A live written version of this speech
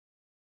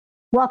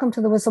Welcome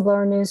to the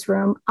Whistleblower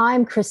Newsroom.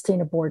 I'm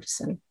Christina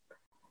Borgeson.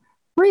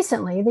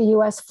 Recently, the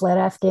U.S. fled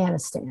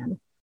Afghanistan,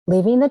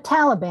 leaving the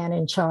Taliban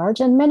in charge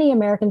and many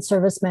American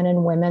servicemen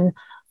and women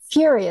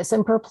furious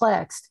and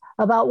perplexed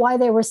about why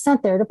they were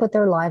sent there to put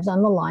their lives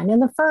on the line in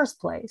the first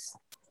place.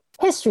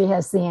 History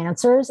has the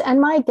answers,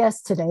 and my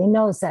guest today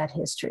knows that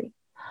history.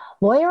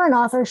 Lawyer and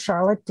author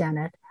Charlotte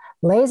Dennett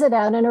lays it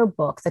out in her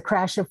book, The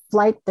Crash of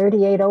Flight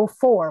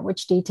 3804,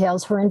 which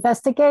details her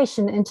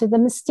investigation into the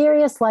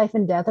mysterious life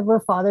and death of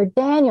her father,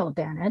 Daniel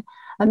Dennett,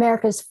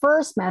 America's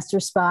first master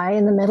spy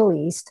in the Middle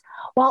East,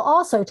 while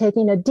also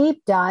taking a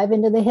deep dive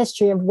into the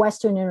history of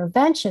Western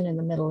intervention in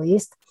the Middle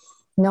East,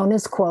 known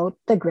as, quote,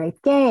 the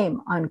Great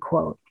Game,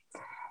 unquote.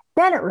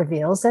 Dennett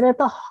reveals that at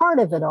the heart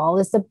of it all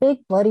is the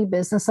big bloody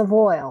business of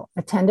oil,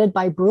 attended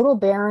by brutal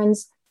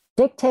barons,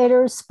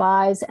 dictators,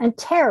 spies, and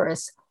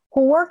terrorists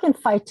who work and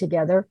fight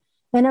together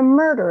in a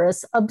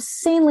murderous,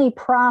 obscenely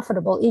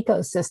profitable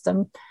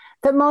ecosystem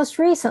that most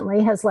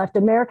recently has left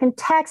American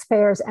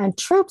taxpayers and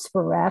troops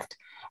bereft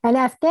and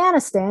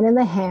Afghanistan in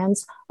the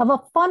hands of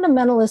a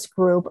fundamentalist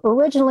group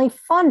originally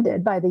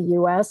funded by the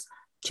U.S.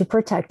 to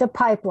protect a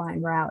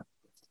pipeline route.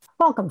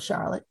 Welcome,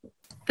 Charlotte.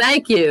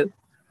 Thank you.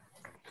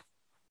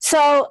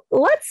 So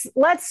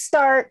let's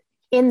start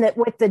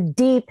with the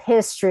deep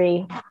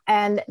history.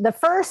 And the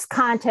first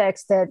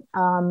context that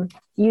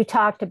you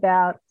talked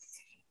about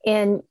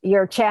in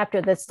your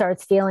chapter that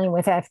starts dealing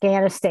with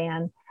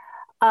Afghanistan,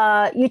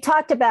 you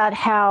talked about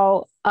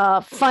how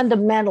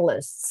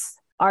fundamentalists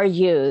are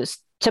used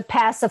to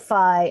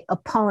pacify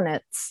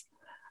opponents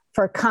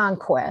for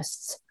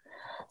conquests.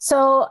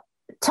 So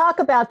talk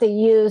about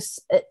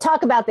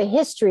the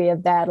history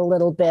of that a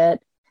little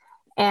bit,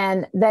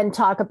 and then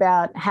talk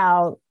about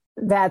how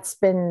that's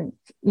been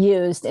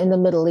used in the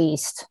Middle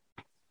East.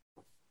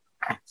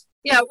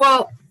 Yeah,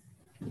 well,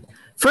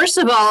 first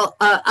of all,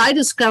 I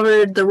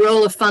discovered the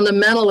role of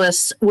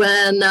fundamentalists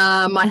when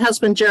my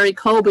husband, Jerry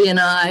Colby, and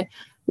I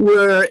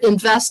were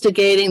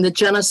investigating the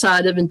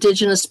genocide of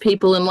indigenous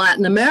people in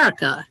Latin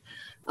America.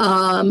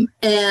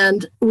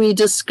 And we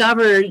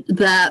discovered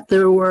that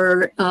there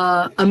were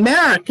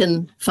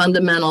American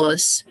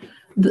fundamentalists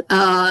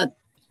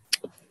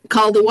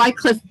called the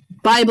Wycliffe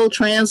Bible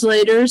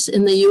Translators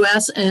in the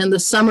U.S. and the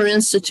Summer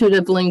Institute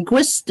of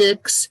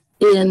Linguistics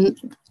in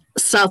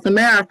South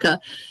America.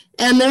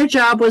 And their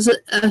job was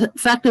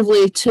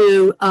effectively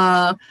to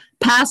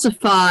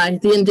pacify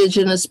the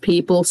indigenous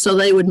people so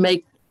they would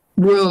make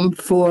room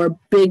for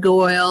big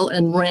oil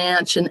and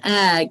ranch and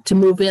ag to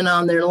move in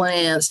on their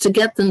lands, to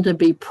get them to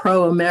be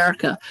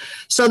pro-America.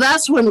 So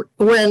that's when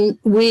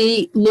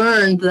we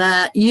learned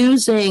that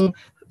using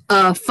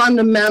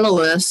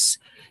fundamentalists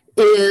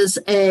is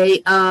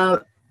a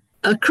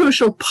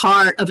crucial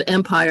part of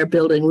empire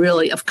building,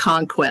 really, of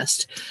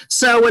conquest.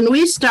 So when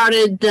we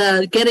started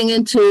getting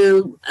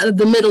into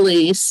the Middle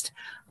East,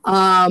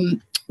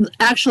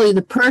 actually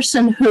the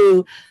person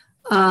who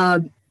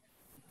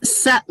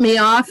set me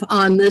off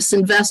on this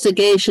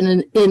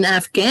investigation in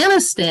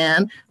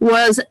Afghanistan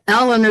was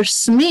Eleanor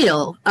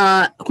Smeal,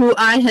 who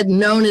I had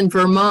known in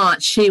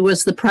Vermont. She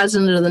was the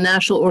president of the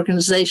National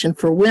Organization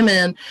for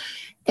Women.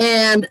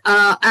 And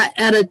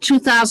at a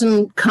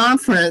 2000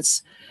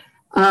 conference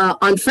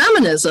on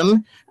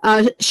feminism,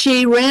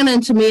 she ran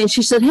into me and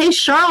she said, "Hey,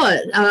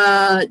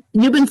 Charlotte,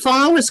 you've been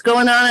following what's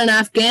going on in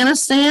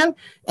Afghanistan?"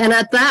 And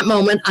at that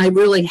moment, I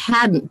really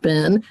hadn't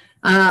been.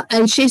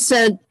 And she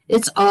said,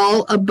 "It's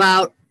all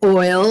about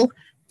oil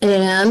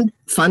and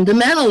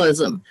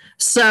fundamentalism."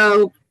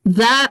 So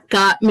that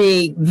got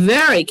me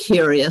very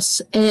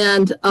curious.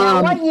 And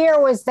now, what year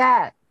was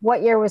that?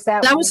 What year was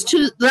that? That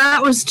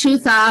was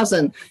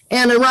 2000.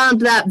 And around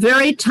that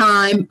very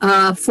time,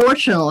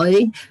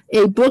 fortunately,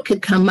 a book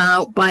had come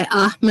out by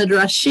Ahmed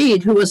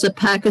Rashid, who was a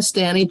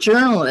Pakistani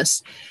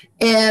journalist.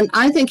 And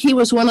I think he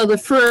was one of the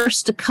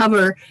first to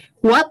cover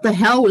what the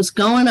hell was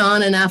going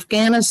on in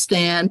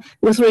Afghanistan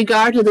with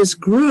regard to this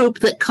group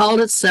that called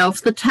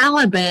itself the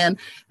Taliban.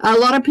 A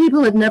lot of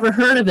people had never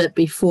heard of it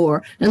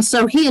before. And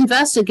so he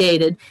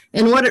investigated.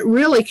 And what it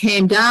really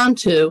came down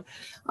to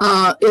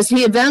is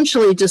he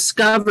eventually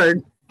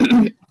discovered,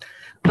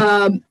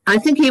 I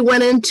think he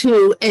went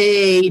into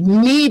a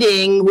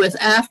meeting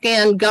with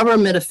Afghan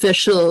government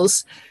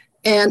officials,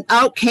 and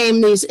out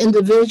came these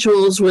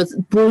individuals with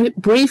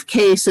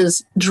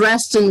briefcases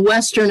dressed in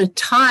Western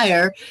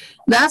attire.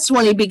 That's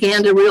when he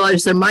began to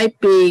realize there might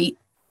be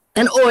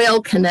an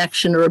oil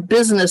connection or a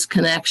business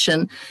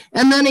connection.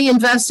 And then he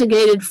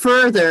investigated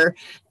further,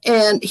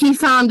 and he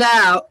found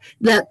out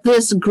that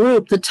this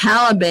group, the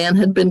Taliban,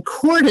 had been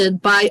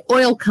courted by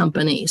oil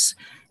companies.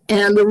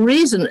 And the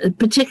reason,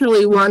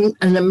 particularly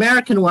an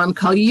American one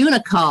called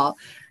Unocal,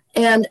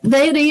 and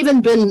they had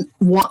even been,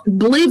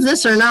 believe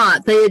this or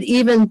not, they had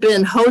even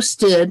been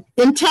hosted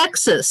in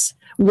Texas,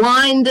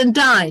 wined and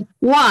dined.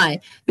 Why?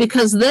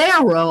 Because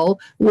their role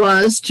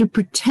was to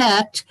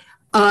protect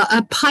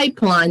a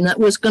pipeline that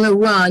was going to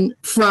run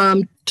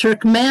from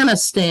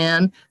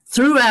Turkmenistan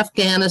through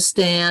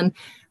Afghanistan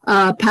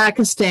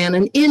Pakistan,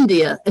 and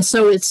India.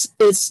 So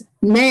its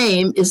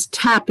name is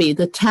TAPI,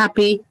 the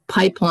TAPI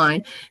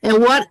pipeline.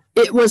 And what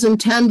it was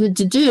intended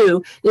to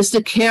do is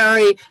to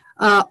carry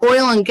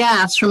oil and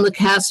gas from the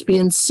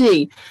Caspian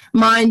Sea.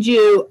 Mind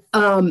you,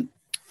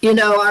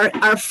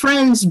 our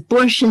friends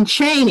Bush and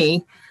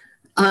Cheney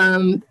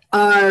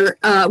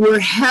were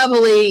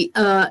heavily,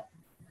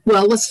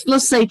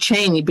 let's say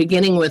Cheney,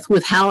 beginning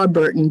with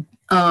Halliburton,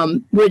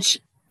 which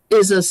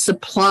is a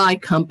supply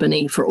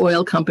company for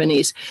oil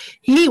companies.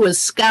 He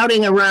was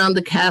scouting around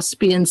the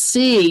Caspian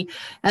Sea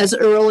as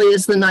early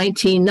as the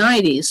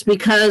 1990s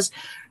because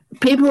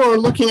people were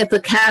looking at the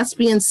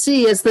Caspian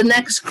Sea as the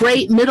next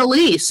great Middle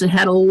East. It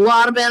had a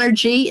lot of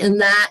energy in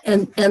that,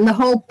 and the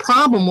whole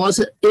problem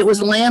was it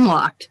was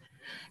landlocked.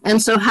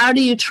 And so how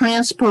do you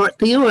transport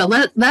the oil?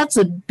 That's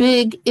a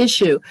big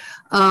issue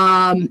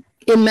in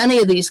many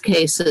of these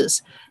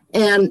cases.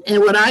 And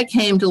what I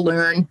came to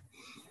learn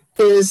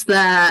is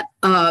that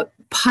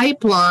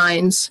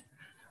pipelines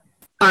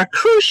are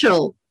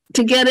crucial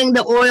to getting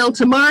the oil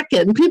to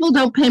market, and people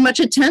don't pay much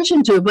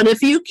attention to it. But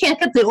if you can't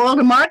get the oil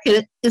to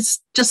market,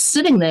 it's just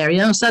sitting there,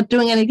 it's not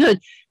doing any good.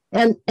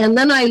 And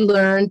then I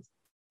learned,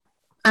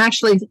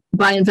 actually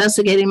by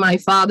investigating my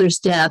father's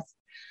death,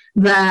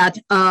 that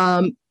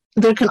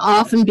there can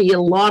often be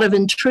a lot of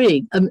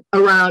intrigue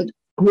around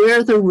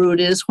where the route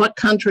is, what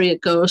country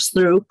it goes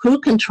through, who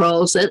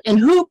controls it, and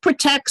who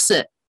protects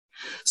it.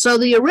 So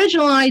the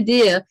original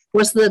idea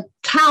was the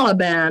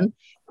Taliban,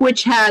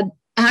 which had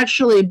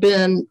actually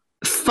been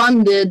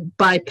funded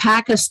by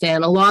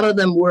Pakistan. A lot of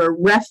them were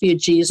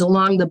refugees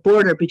along the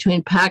border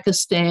between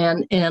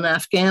Pakistan and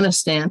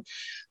Afghanistan.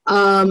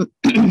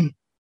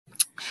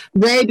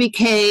 They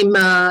became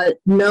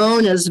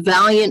known as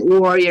valiant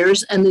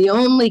warriors, and the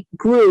only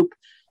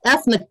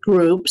ethnic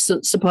group,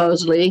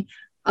 supposedly,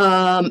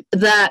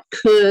 that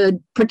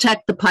could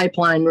protect the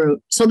pipeline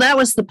route. So that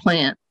was the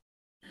plan.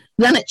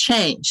 Then it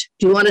changed.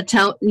 You want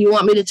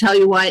me to tell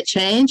you why it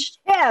changed?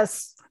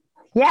 Yes.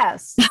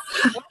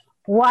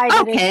 Why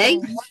did it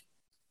change?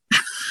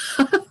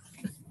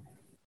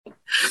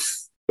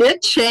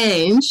 It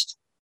changed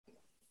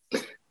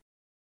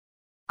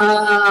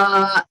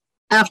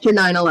after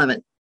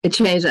 9/11. It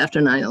changed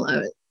after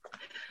 9/11.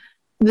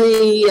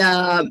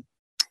 The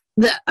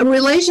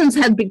relations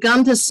had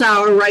begun to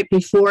sour right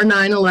before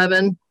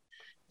 9/11,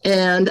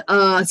 and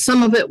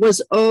some of it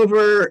was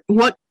over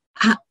what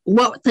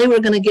they were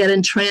going to get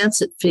in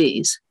transit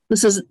fees.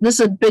 This is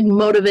a big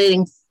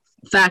motivating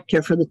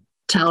factor for the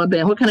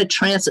Taliban. What kind of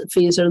transit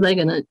fees are they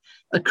going to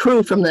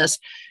accrue from this?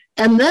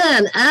 And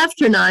then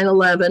after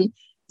 9/11,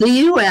 the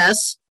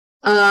U.S.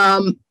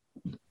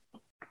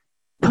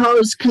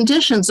 posed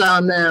conditions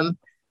on them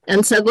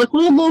and said, look,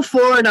 we'll move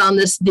forward on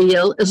this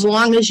deal as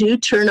long as you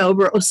turn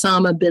over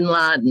Osama bin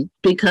Laden,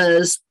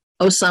 because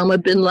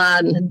Osama bin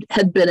Laden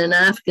had been in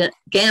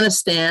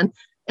Afghanistan.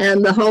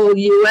 And the whole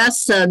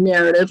U.S.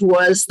 narrative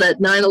was that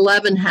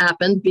 9/11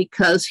 happened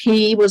because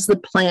he was the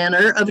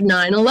planner of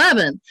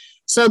 9/11.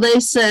 So they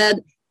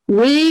said,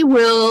 we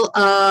will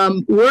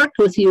work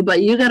with you,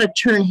 but you got to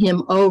turn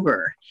him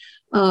over.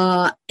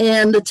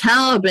 And the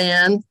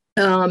Taliban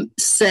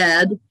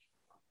said,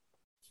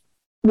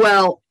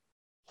 well,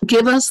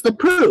 give us the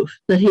proof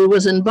that he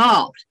was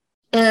involved.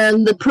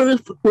 And the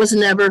proof was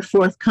never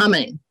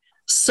forthcoming.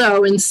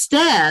 So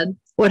instead,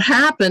 what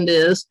happened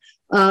is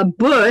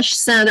Bush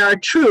sent our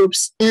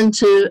troops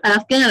into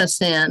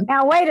Afghanistan.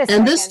 Now, wait a second.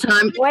 And this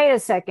time, wait a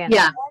second.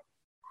 Yeah.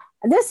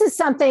 This is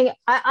something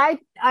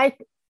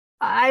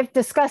I've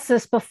discussed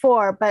this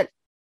before, but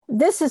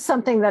this is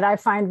something that I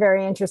find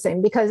very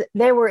interesting because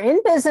they were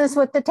in business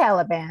with the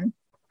Taliban,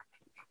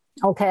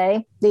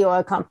 okay, the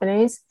oil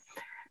companies.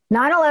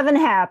 9/11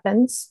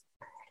 happens,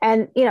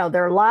 and,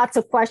 there are lots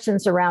of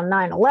questions around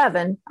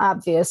 9/11,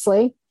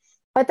 obviously,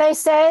 but they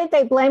say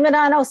they blame it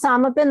on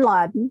Osama bin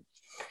Laden.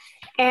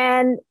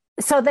 And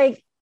so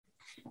they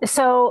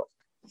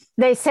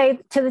say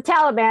to the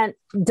Taliban,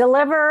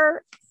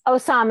 deliver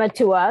Osama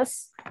to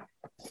us.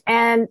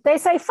 And they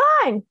say,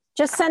 fine,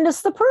 just send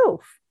us the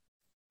proof,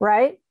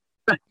 right?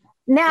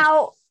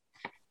 Now,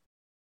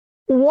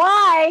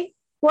 why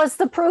was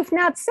the proof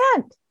not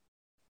sent?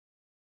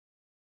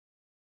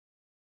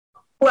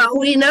 Well,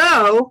 we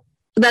know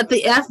that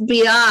the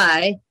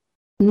FBI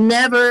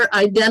never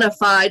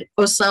identified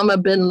Osama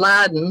bin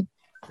Laden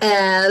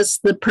as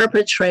the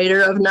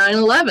perpetrator of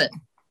 9/11.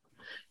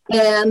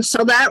 And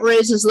so that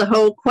raises the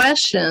whole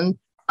question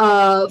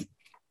of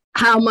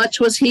how much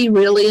was he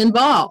really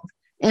involved?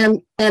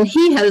 And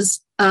he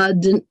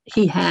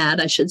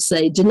had, I should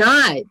say,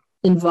 denied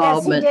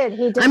involvement. Yes,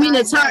 he did. I mean,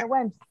 it's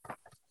hard.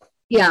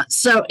 Yeah,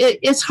 so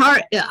it's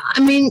hard. I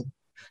mean,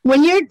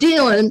 when you're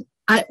dealing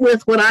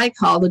with what I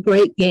call the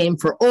great game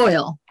for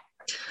oil,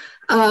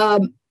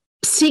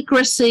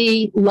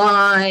 secrecy,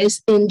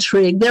 lies,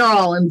 intrigue, they're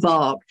all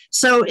involved.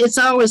 So it's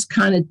always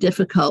kind of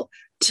difficult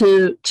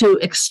to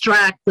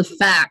extract the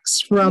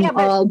facts from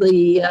all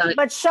the...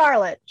 But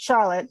Charlotte,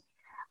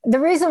 the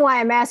reason why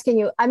I'm asking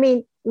you, I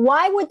mean,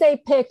 why would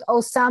they pick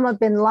Osama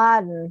bin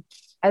Laden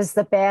as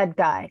the bad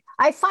guy.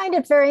 I find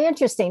it very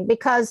interesting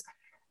because,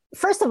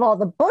 first of all,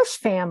 the Bush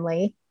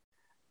family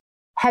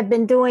had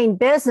been doing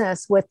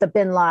business with the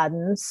bin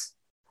Ladens.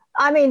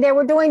 I mean, they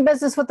were doing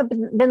business with the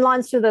bin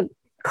Ladens through the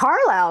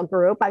Carlyle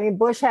Group. I mean,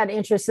 Bush had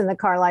interest in the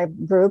Carlyle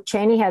Group.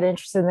 Cheney had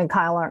interest in the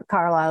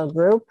Carlyle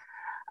Group.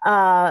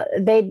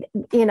 They'd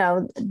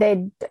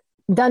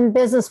done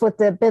business with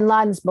the bin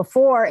Ladens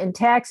before in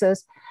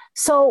Texas.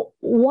 So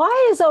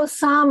why is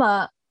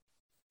Osama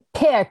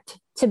picked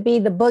to be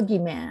the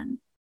boogeyman?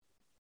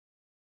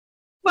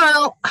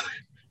 Well,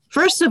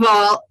 first of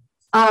all,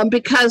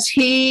 because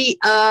he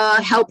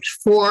helped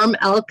form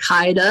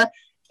Al-Qaeda,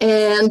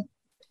 and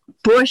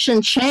Bush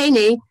and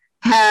Cheney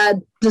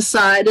had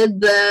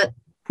decided that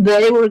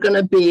they were going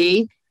to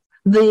be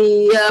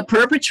the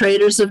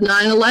perpetrators of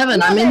 9/11.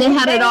 Yeah, I mean, they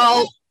had it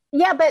all.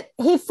 Yeah, but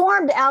he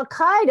formed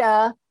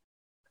Al-Qaeda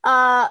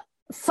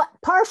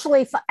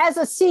partially as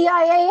a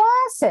CIA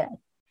asset.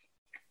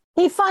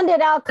 He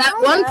funded Al-Qaeda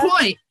at one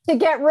point to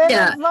get rid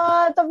of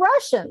the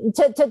Russian,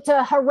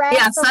 to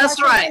harass the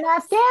Russians in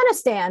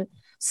Afghanistan.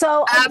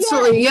 So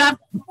absolutely, again,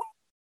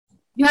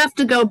 you have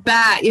to go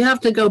back. You have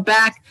to go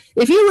back.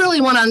 If you really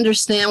want to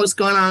understand what's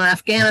going on in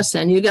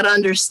Afghanistan, you got to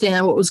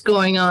understand what was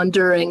going on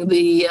during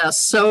the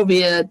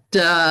Soviet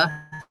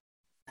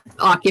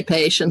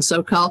occupation,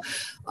 so-called,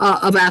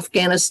 of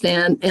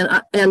Afghanistan,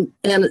 and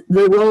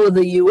the role of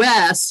the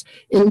U.S.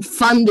 in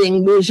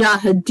funding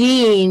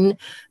mujahideen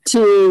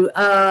to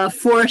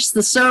force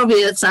the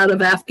Soviets out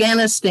of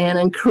Afghanistan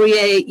and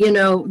create,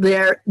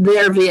 their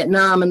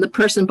Vietnam. And the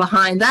person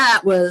behind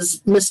that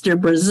was Mr.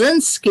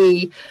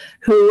 Brzezinski,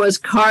 who was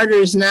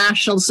Carter's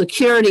national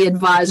security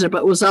advisor,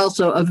 but was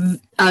also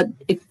an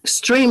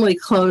extremely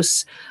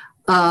close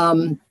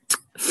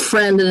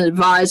friend and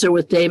advisor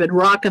with David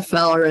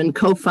Rockefeller and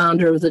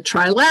co-founder of the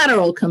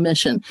Trilateral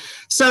Commission.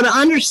 So to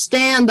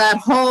understand that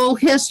whole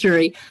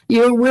history,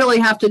 you really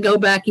have to go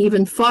back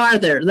even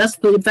farther. That's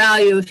the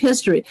value of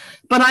history.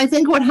 But I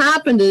think what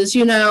happened is,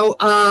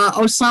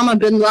 Osama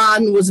bin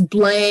Laden was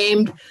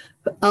blamed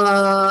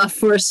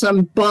for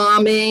some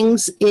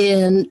bombings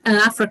in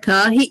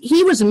Africa.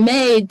 He was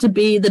made to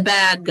be the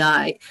bad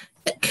guy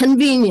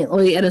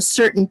conveniently at a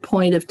certain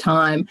point of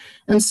time.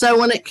 And so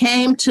when it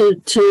came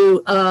to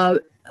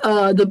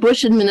the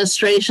Bush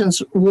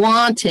administration's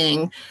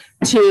wanting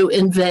to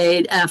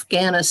invade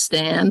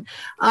Afghanistan,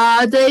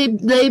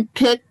 they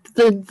picked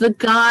the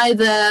guy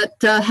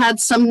that had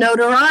some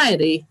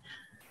notoriety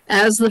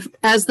as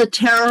the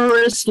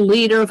terrorist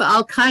leader of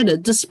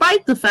Al-Qaeda,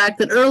 despite the fact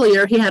that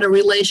earlier he had a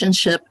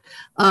relationship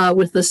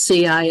with the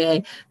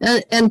CIA.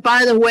 And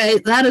by the way,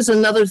 that is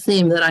another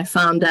theme that I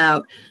found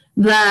out,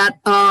 that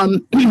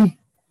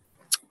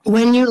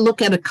when you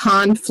look at a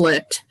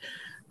conflict,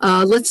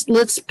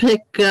 let's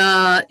pick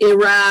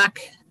Iraq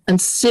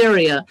and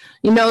Syria,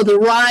 the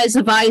rise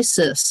of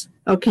ISIS,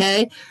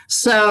 okay?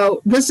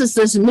 So this is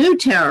this new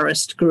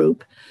terrorist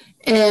group,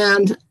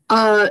 and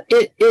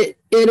it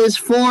is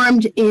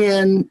formed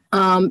in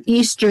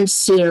eastern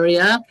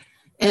Syria,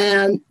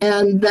 and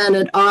then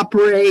it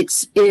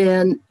operates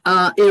in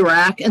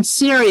Iraq and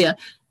Syria.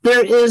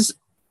 There is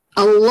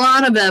a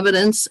lot of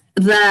evidence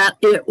that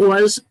it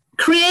was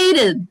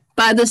created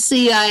by the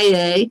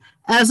CIA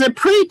as a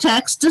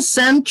pretext to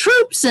send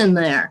troops in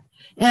there.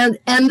 And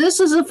this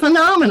is a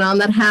phenomenon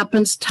that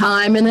happens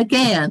time and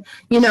again.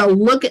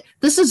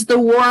 This is the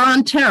war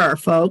on terror,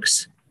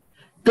 folks.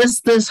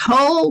 This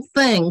whole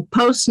thing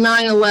post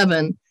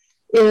 9/11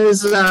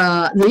 is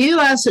the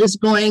U.S. is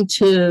going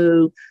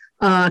to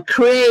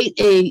create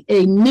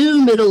a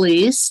new Middle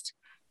East.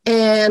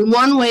 And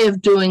one way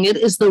of doing it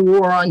is the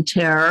war on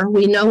terror.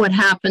 We know what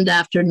happened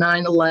after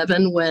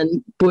 9/11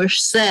 when Bush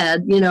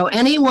said,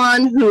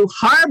 anyone who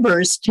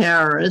harbors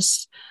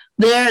terrorists,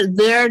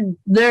 they're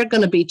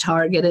going to be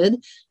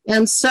targeted.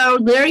 And so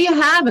there you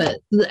have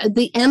it,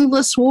 the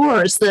endless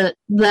wars that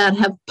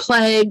have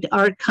plagued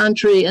our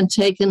country and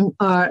taken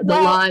the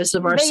lives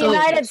of our soldiers. The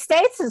United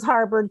States has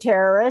harbored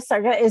terrorists.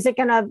 Is it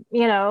going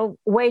to,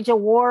 wage a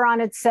war on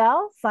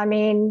itself? I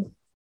mean,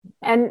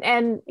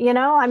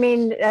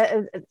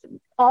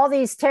 all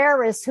these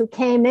terrorists who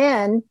came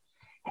in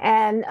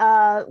and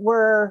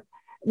were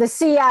the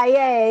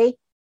CIA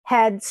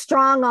had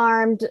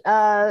strong-armed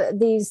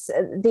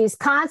these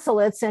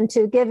consulates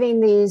into giving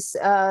these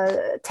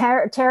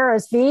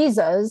terrorist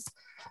visas.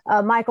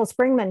 Michael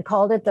Springman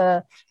called it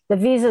the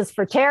Visas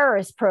for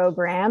Terrorists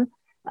program.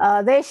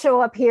 They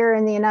show up here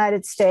in the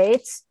United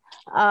States,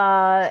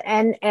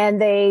 and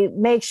they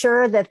make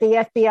sure that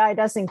the FBI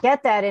doesn't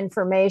get that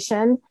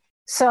information.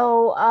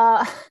 So,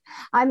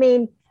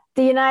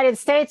 the United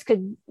States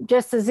could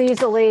just as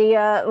easily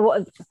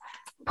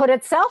put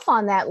itself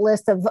on that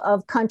list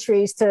of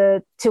countries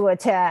to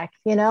attack.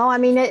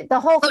 The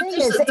whole thing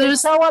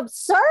is so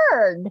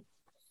absurd.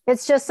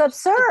 It's just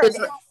absurd.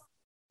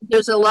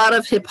 There's a lot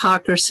of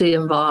hypocrisy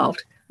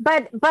involved.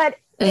 But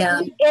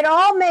it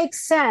all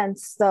makes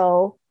sense,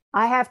 though,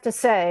 I have to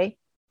say.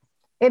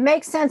 It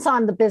makes sense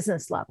on the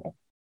business level.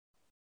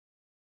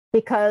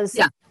 Because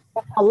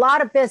a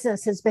lot of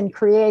business has been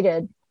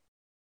created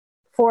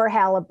for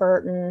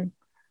Halliburton,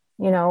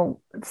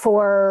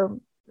 for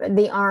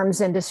the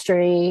arms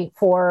industry,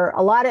 for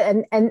a lot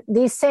of, and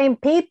these same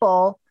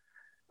people,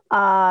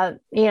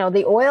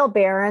 the oil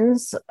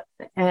barons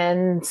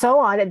and so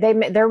on,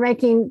 they're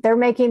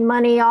making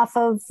money off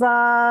of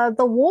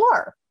the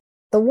war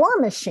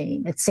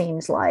machine. It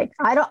seems like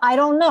I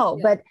don't know,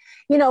 but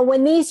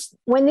when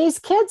these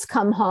kids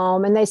come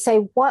home and they say,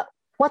 what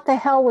the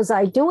hell was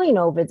I doing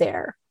over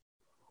there?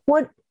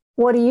 What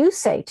do you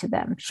say to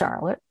them,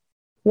 Charlotte?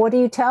 What do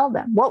you tell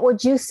them? What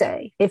would you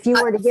say if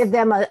you were to give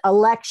them a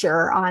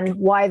lecture on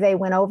why they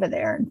went over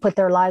there and put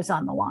their lives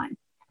on the line?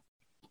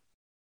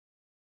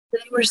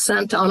 They were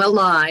sent on a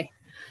lie.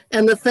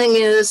 And the thing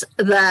is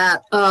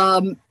that,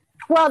 they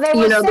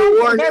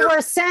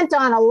were sent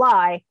on a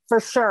lie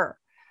for sure.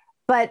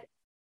 But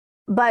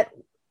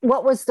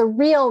what was the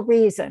real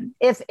reason?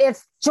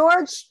 If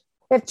George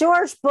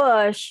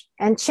Bush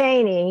and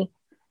Cheney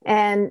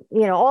and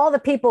all the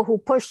people who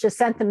pushed to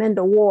send them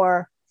into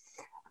war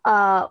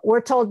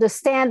were told to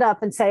stand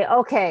up and say,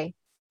 okay,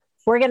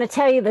 we're going to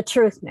tell you the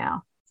truth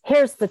now.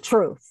 Here's the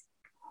truth.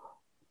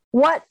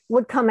 What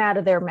would come out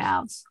of their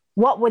mouths?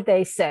 What would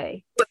they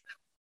say?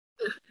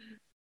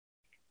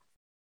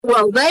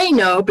 Well, they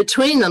know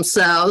between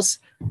themselves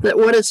that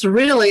what it's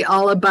really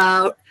all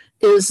about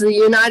is the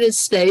United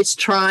States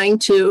trying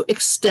to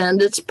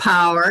extend its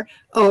power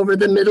over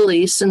the Middle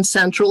East and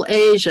Central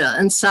Asia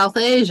and South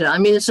Asia. I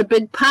mean, it's a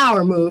big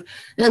power move.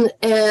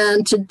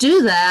 And to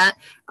do that,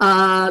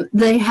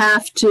 they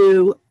have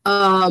to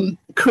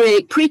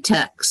create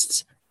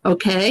pretexts,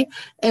 okay?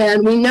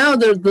 And we know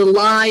the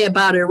lie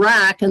about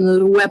Iraq and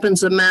the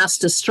weapons of mass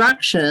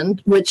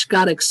destruction, which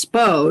got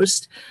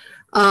exposed.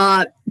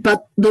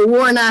 But the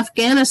war in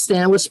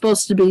Afghanistan was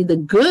supposed to be the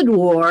good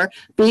war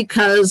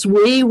because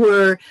we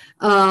were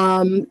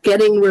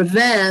getting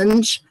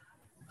revenge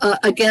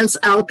against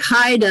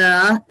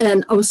Al-Qaeda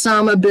and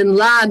Osama bin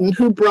Laden,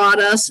 who brought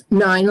us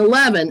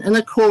 9/11. And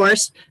of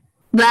course,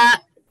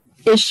 that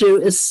issue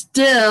is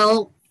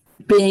still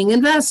being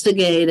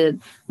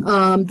investigated.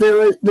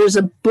 There's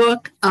a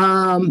book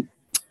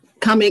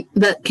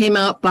that came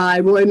out by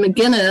Roy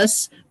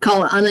McGinnis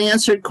called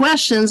Unanswered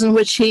Questions, in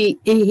which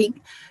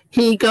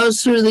he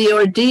goes through the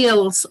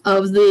ordeals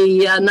of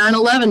the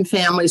 9/11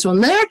 families when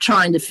they're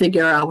trying to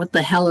figure out what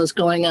the hell is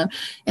going on.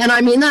 And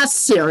I mean, that's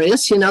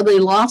serious. They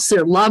lost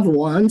their loved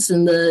ones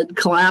in the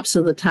collapse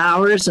of the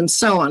towers and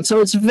so on.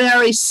 So it's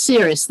very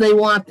serious. They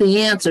want the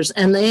answers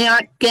and they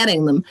aren't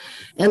getting them.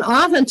 And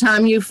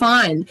oftentimes you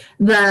find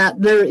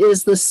that there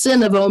is the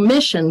sin of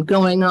omission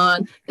going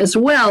on, as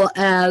well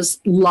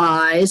as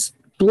lies,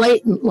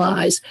 blatant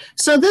lies.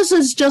 So this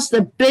is just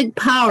a big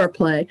power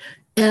play.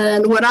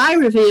 And what I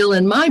reveal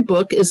in my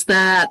book is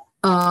that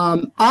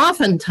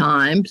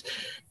oftentimes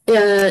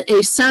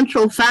a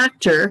central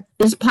factor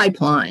is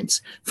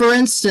pipelines. For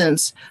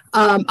instance,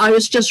 I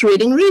was just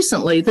reading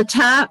recently, the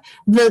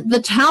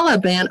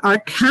Taliban are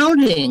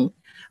counting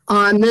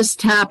on this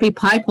TAPI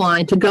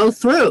pipeline to go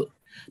through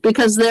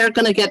because they're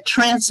going to get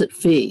transit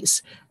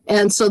fees.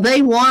 And so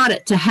they want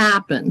it to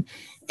happen.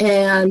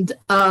 And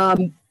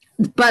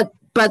but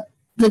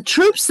the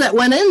troops that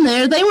went in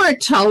there, they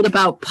weren't told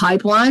about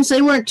pipelines.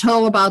 They weren't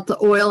told about the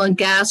oil and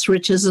gas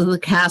riches of the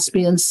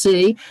Caspian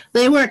Sea.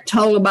 They weren't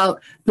told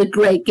about the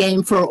great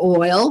game for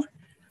oil.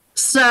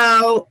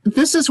 So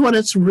this is what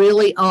it's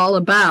really all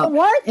about.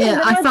 Weren't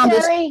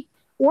the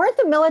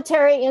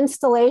military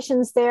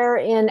installations there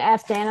in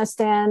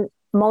Afghanistan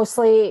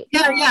mostly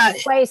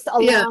placed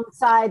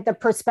alongside the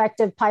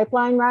prospective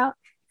pipeline route?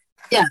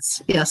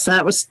 Yes,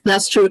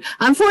 that's true.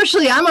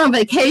 Unfortunately, I'm on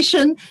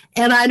vacation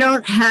and I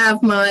don't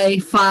have my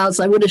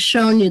files. I would have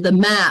shown you the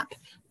map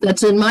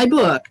that's in my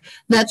book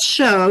that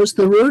shows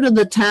the route of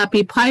the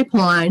TAPI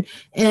pipeline,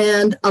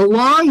 and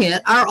along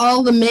it are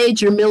all the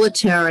major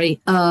military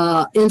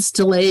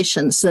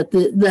installations that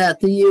the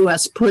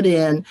U.S. put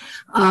in.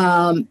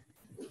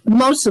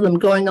 Most of them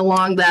going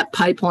along that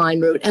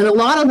pipeline route. And a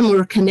lot of them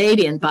were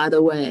Canadian, by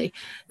the way,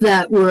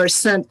 that were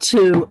sent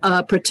to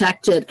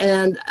protect it.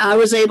 And I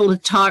was able to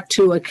talk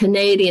to a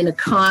Canadian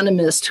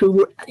economist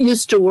who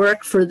used to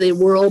work for the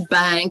World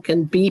Bank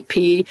and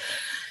BP.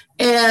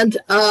 And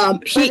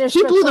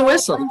he blew the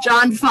whistle,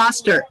 John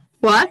Foster.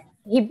 What?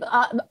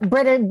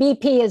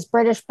 BP is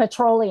British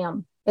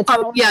Petroleum.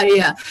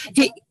 Yeah.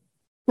 He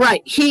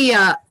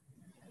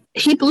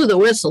blew the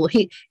whistle.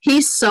 He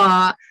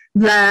saw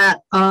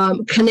that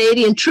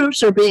Canadian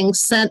troops are being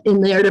sent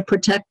in there to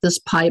protect this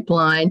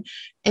pipeline.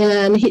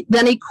 And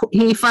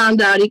he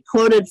found out, he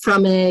quoted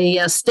from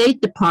a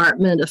State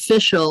Department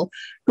official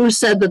who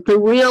said that the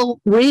real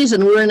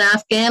reason we're in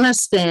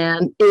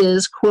Afghanistan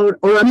is, quote,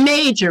 or a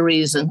major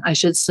reason, I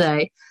should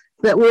say,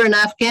 that we're in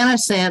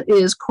Afghanistan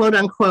is, quote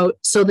unquote,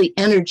 so the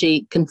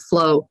energy can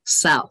flow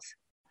south.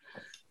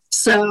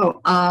 So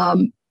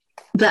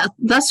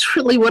that's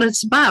really what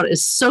it's about.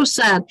 It's so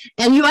sad.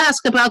 And you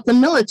ask about the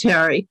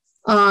military.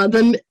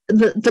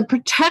 The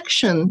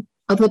protection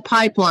of the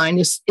pipeline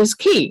is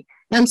key.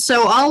 And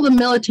so all the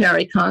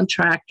military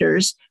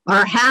contractors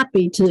are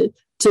happy to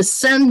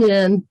send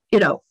in,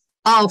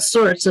 all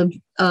sorts of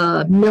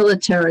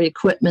military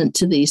equipment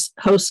to these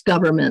host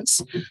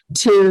governments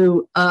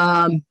to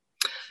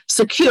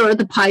secure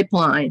the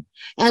pipeline.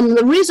 And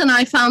the reason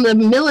I found the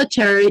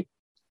military,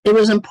 it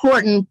was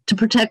important to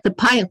protect the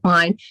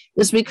pipeline,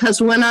 is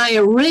because when I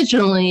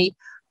originally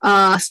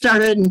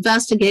started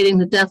investigating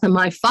the death of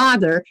my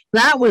father,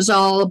 that was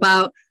all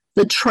about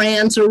the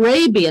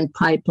Trans-Arabian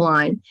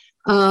pipeline,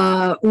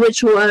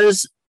 which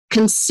was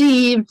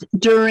conceived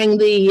during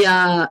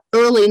the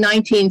early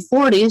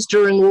 1940s,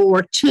 during World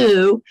War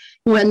II,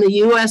 when the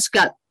U.S.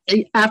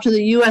 after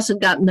the U.S. had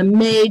gotten a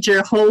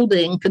major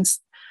holding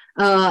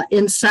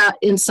in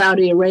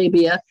Saudi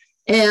Arabia.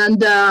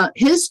 And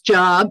his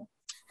job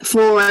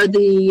for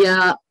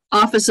the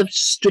Office of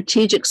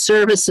Strategic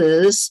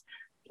Services,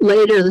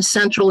 later the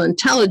Central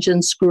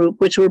Intelligence Group,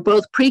 which were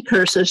both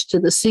precursors to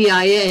the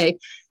CIA,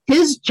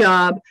 his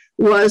job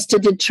was to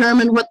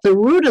determine what the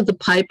route of the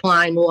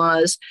pipeline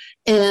was.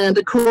 And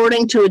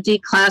according to a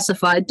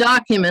declassified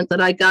document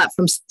that I got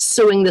from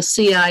suing the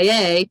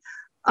CIA,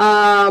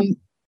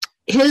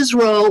 his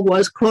role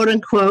was, quote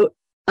unquote,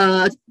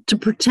 to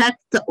protect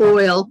the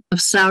oil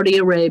of Saudi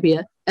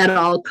Arabia at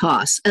all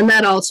costs. And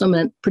that also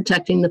meant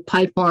protecting the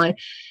pipeline.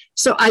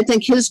 So I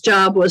think his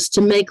job was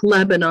to make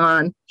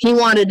Lebanon. He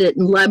wanted it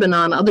in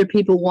Lebanon. Other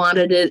people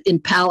wanted it in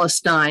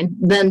Palestine,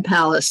 then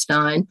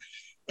Palestine.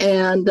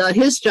 And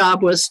his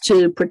job was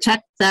to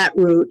protect that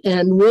route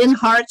and win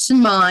hearts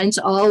and minds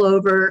all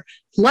over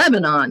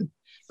Lebanon.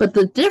 But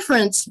the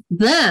difference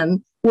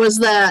then was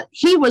that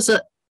he was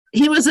an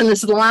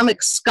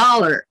Islamic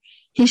scholar.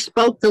 He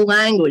spoke the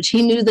language.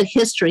 He knew the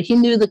history. He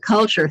knew the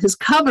culture. His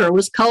cover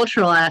was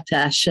cultural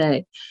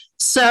attaché.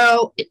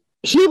 So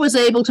he was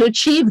able to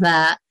achieve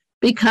that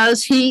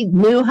because he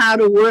knew how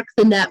to work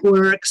the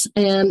networks.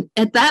 And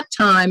at that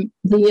time,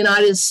 the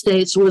United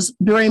States was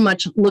very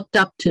much looked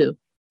up to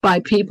by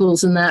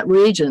peoples in that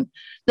region.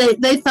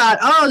 They thought,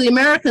 oh, the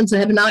Americans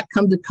have not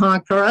come to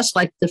conquer us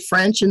like the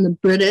French and the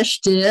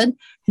British did.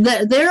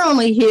 They're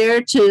only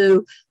here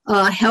to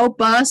help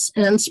us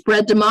and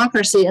spread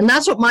democracy. And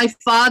that's what my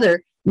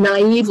father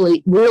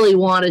naively really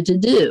wanted to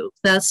do.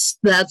 That's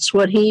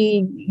what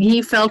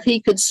he felt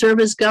he could serve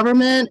his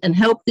government and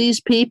help these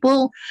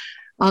people.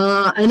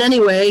 And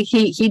anyway,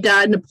 he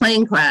died in a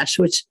plane crash,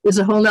 which is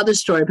a whole other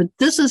story. But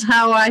this is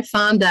how I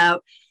found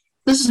out,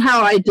 this is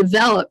how I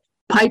developed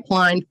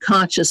pipeline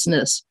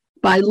consciousness,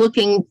 by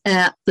looking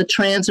at the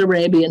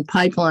Trans-Arabian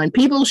pipeline.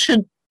 People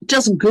should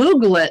just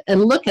Google it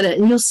and look at it,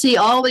 and you'll see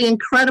all the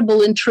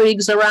incredible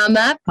intrigues around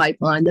that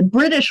pipeline. The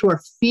British were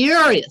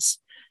furious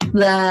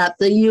that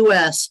the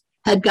U.S.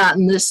 had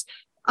gotten this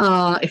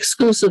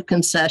exclusive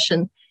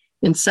concession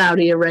in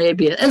Saudi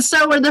Arabia. And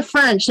so were the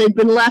French. They'd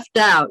been left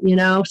out, you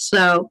know.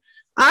 So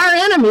our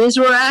enemies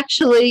were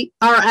actually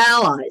our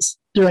allies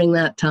during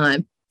that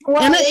time. Well,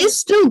 and it is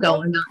still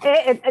going on.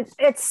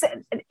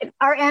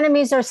 Our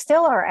enemies are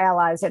still our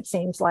allies, it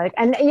seems like.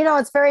 And, you know,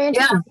 it's very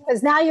interesting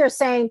because now you're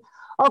saying,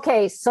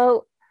 okay,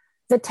 so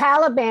the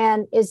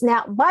Taliban is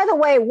now, by the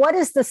way, what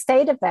is the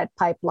state of that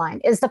pipeline?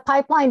 Is the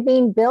pipeline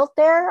being built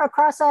there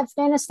across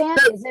Afghanistan?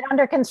 Is it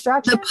under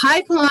construction?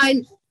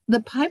 The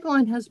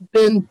pipeline has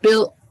been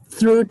built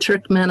through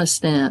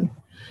Turkmenistan.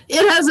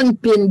 It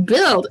hasn't been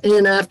built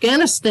in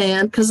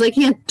Afghanistan because they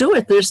can't do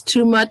it. There's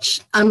too much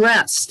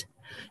unrest.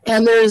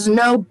 And there is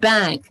no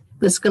bank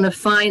that's going to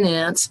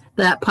finance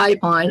that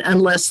pipeline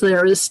unless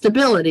there is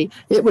stability.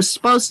 It was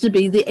supposed to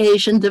be the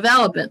Asian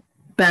Development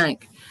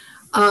Bank.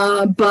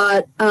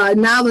 But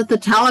now that the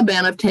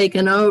Taliban have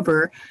taken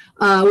over,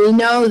 we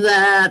know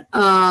that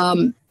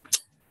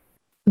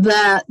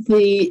that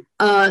the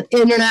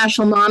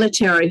International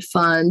Monetary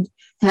Fund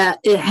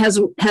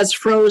has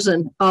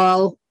frozen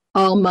all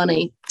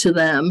money to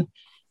them.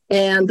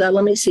 And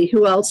let me see,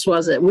 who else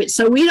was it?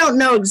 So we don't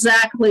know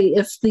exactly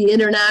if the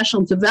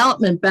International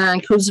Development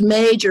Bank, whose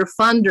major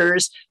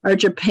funders are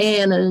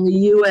Japan and the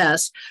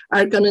U.S.,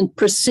 are going to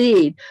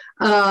proceed.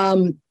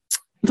 The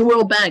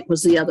World Bank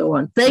was the other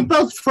one. They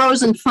both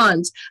frozen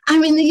funds. I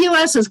mean, the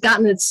U.S. has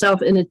gotten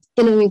itself in an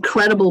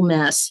incredible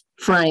mess,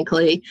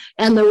 frankly.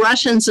 And the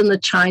Russians and the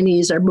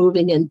Chinese are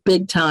moving in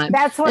big time.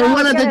 That's what I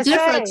was going to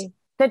say.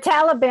 The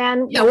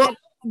Taliban,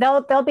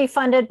 they'll be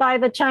funded by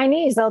the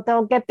Chinese.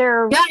 They'll get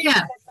their...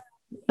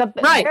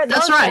 Right,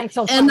 that's right.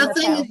 And the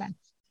thing,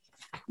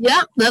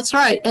 that's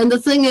right. And the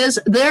thing is,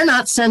 they're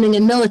not sending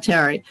in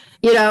military.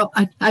 You know,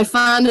 I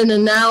found an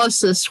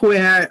analysis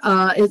where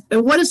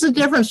what is the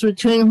difference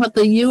between what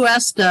the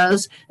U.S.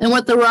 does and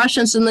what the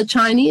Russians and the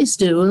Chinese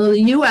do? And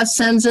the U.S.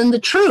 sends in the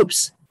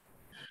troops,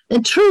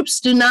 and troops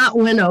do not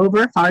win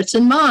over hearts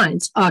and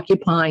minds.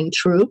 Occupying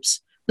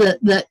troops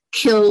that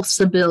kill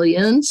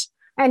civilians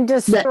and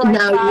destroy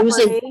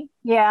property.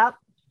 Yeah.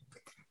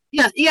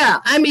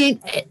 I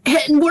mean,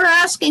 and we're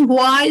asking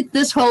why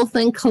this whole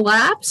thing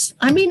collapsed.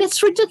 I mean,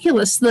 it's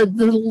ridiculous. The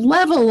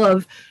level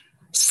of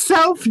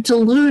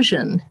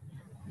self-delusion,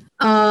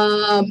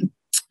 I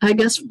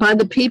guess, by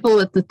the people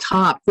at the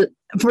top. That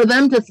for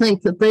them to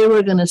think that they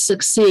were going to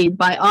succeed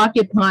by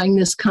occupying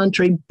this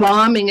country,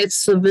 bombing its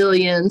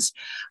civilians,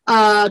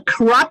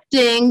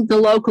 corrupting the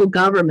local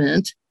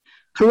government,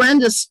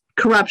 horrendous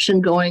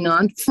corruption going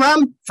on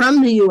from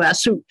the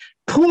U.S., who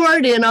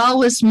poured in all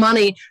this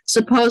money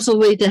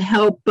supposedly to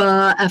help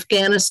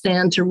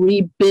Afghanistan to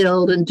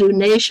rebuild and do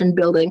nation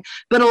building.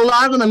 But a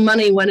lot of the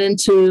money went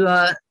into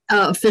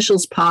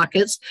officials'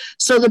 pockets.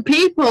 So the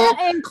people,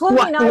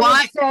 including,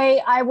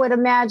 I would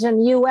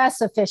imagine,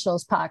 U.S.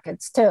 officials'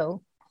 pockets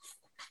too.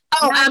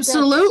 Oh, not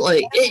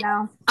absolutely.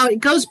 It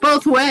goes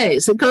both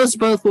ways. It goes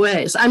both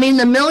ways. I mean,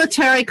 the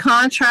military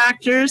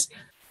contractors,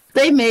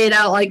 they made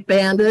out like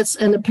bandits,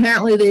 and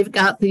apparently they've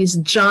got these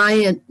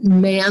giant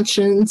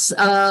mansions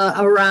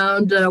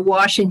around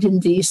Washington,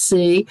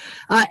 D.C.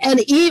 And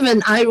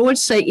even, I would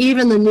say,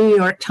 even the New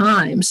York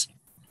Times,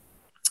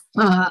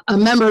 a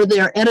member of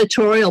their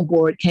editorial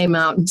board came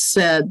out and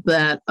said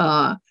that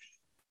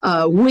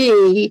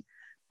we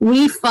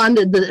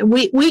funded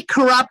we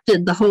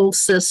corrupted the whole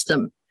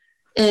system,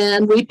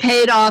 and we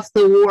paid off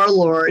the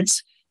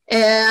warlords,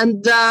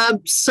 and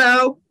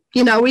so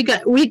we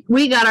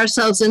got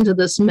ourselves into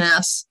this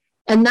mess,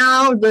 and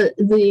now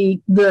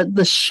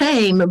the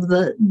shame of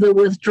the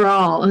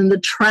withdrawal and the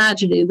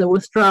tragedy of the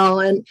withdrawal,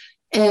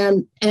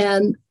 and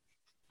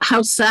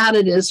how sad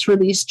it is for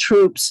these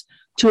troops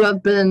to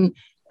have been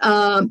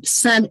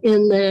sent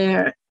in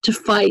there to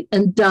fight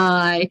and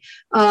die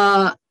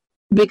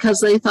because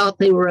they thought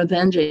they were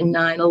avenging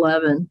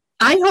 9/11.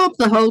 I hope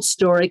the whole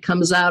story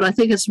comes out. I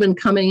think it's been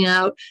coming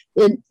out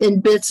in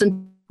bits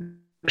and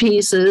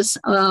pieces.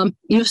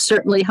 You've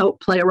certainly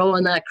helped play a role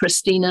in that,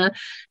 Christina.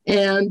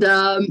 And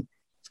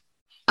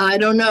I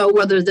don't know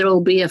whether there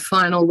will be a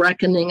final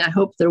reckoning. I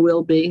hope there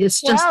will be. It's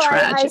just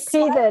tragic. I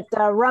see that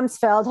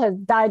Rumsfeld has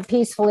died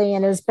peacefully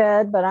in his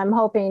bed, but I'm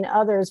hoping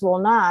others will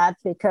not,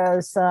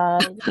 because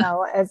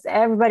as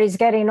everybody's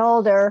getting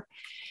older,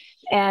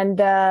 and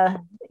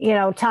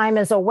time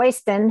is a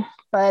wasting.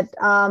 But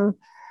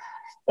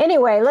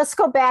anyway, let's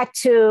go back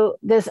to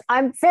this.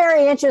 I'm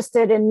very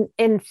interested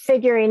in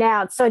figuring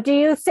out. So do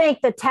you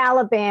think the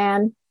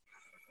Taliban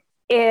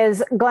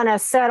is going to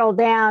settle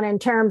down in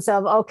terms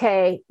of,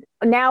 okay,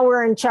 now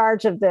we're in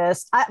charge of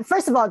this?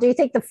 First of all, do you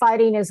think the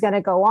fighting is going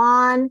to go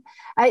on?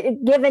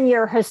 Given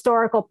your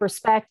historical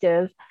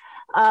perspective,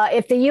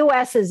 if the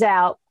U.S. is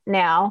out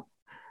now,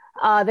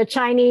 the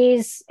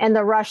Chinese and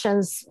the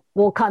Russians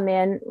will come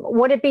in.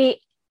 Would it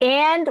be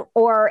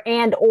or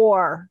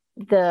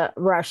the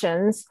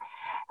Russians?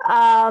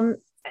 And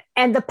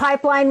the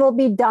pipeline will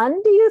be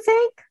done, do you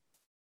think?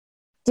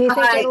 Do you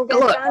think it'll get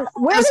done?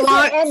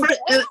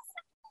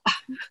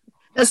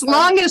 As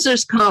long as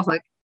there's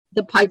conflict,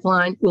 the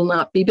pipeline will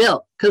not be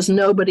built because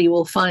nobody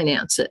will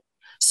finance it.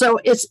 So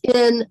it's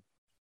in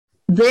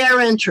their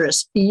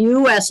interest, the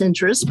U.S.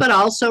 interest, but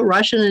also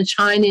Russian and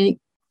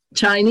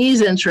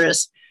Chinese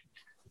interest,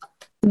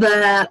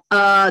 that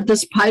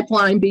this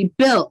pipeline be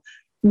built.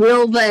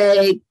 Will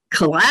they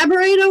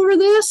collaborate over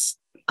this?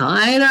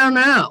 I don't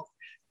know.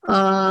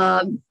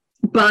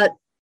 But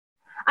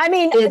I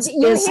mean,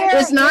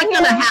 it's not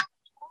going to happen.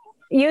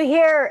 You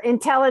hear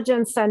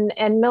intelligence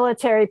and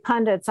military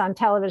pundits on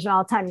television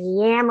all the time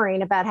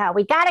yammering about how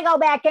we got to go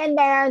back in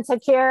there and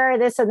secure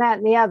this and that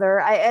and the other,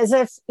 as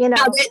if,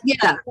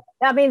 Yeah.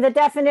 I mean, the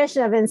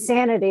definition of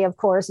insanity, of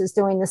course, is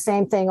doing the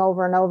same thing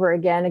over and over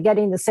again and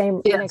getting the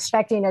same and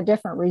expecting a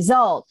different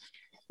result,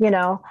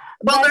 Well,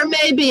 there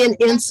may be an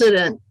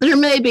incident. There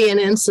may be an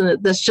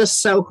incident that's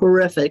just so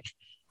horrific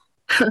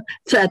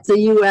that the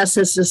U.S.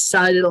 has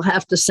decided it'll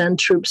have to send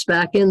troops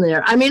back in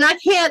there. I mean,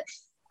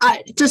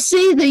 to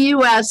see the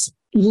U.S.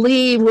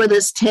 leave with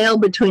its tail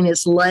between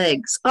its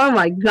legs. Oh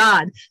my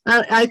God!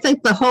 I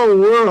think the whole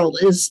world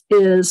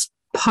is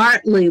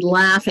partly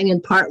laughing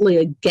and partly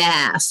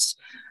aghast.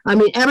 I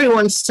mean,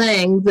 everyone's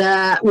saying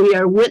that we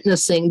are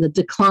witnessing the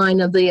decline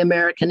of the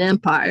American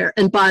empire.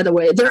 And by the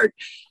way,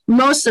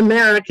 most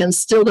Americans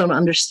still don't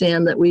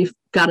understand that we've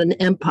got an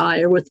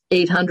empire with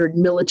 800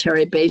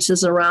 military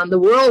bases around the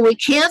world. We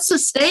can't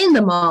sustain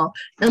them all.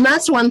 And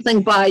that's one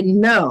thing Biden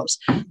knows.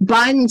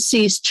 Biden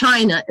sees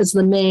China as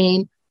the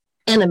main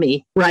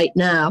enemy right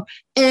now.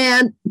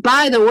 And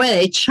by the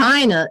way,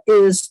 China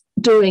is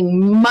doing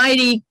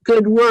mighty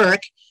good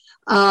work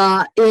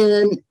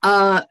in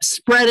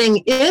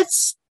spreading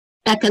its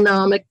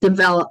economic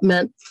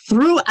development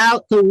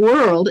throughout the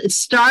world.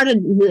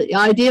 The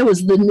idea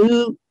was the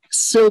New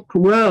Silk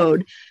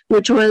Road,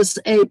 which was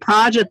a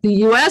project the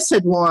U.S.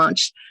 had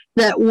launched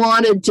that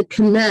wanted to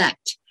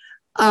connect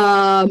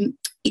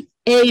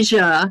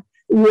Asia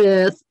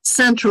with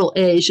Central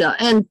Asia,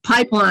 and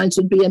pipelines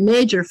would be a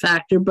major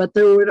factor, but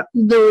there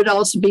would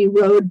also be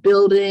road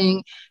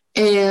building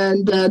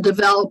and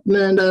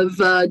development of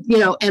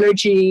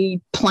energy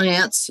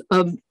plants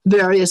of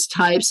various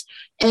types,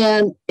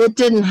 and it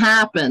didn't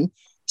happen.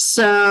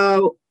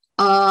 So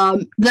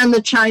then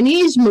the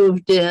Chinese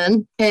moved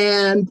in,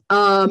 and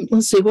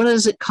let's see, what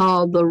is it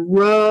called? The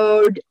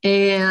road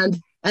and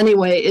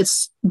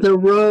it's the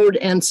road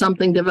and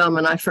something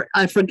development.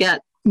 I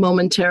forget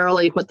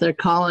momentarily what they're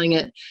calling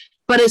it.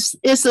 but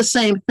it's the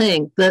same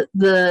thing.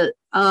 The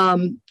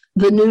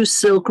new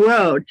Silk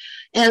Road,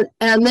 and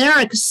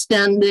they're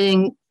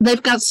extending.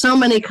 They've got so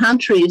many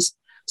countries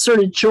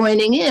sort of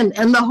joining in,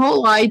 and the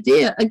whole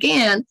idea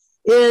again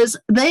is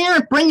they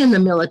aren't bringing the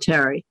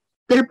military.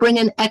 They're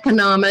bringing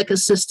economic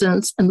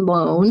assistance and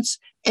loans,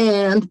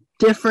 and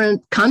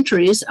different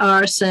countries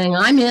are saying,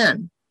 I'm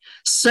in.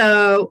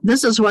 So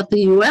this is what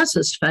the U.S.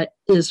 is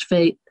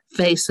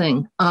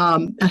facing,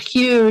 a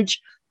huge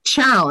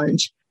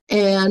challenge.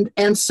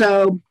 And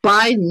so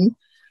Biden,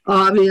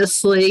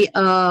 obviously,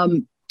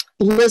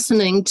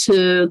 listening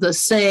to the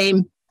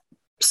same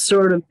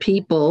sort of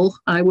people,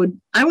 I would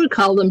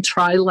call them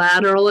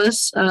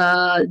trilateralists,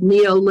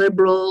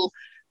 neoliberal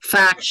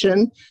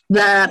faction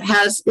that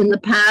has in the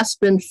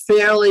past been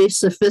fairly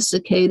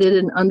sophisticated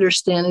in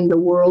understanding the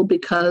world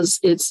because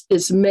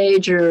its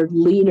major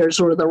leaders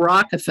were the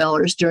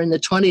Rockefellers during the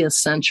 20th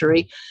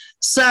century.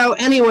 So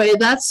anyway,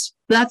 that's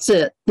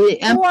it. The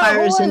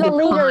empire is in decline.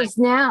 Who are the leaders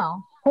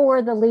now? Who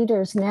are the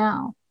leaders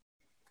now?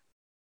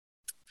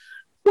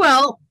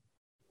 Well,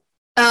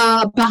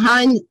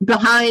 behind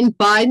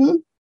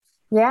Biden,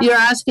 you're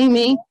asking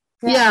me?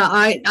 Yeah,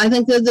 I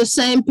think they're the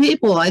same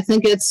people. I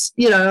think it's,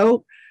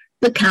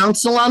 the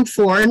Council on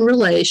Foreign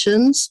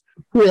Relations,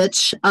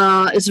 which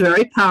is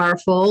very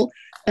powerful.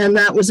 And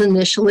that was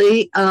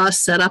initially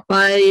set up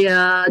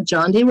by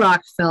John D.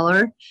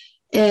 Rockefeller.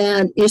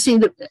 And you see,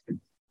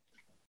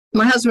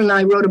 my husband and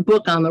I wrote a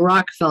book on the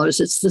Rockefellers.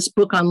 It's this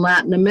book on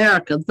Latin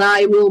America,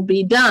 Thy Will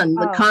Be Done,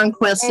 The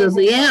Conquest of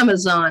the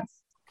Amazon,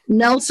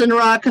 Nelson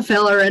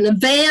Rockefeller, and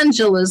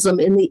Evangelism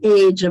in the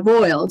Age of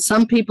Oil.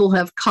 Some people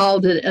have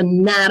called it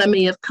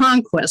Anatomy of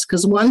Conquest,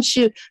 because once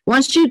you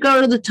go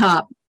to the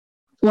top,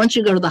 once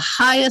you go to the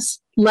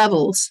highest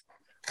levels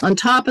on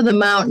top of the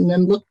mountain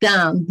and look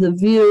down, the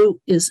view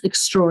is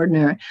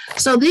extraordinary.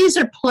 So these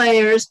are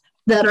players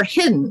that are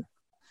hidden.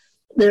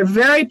 They're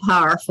very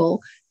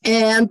powerful,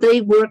 and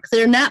they work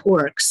their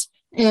networks.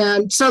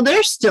 And so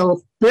they're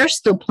still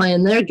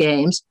playing their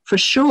games for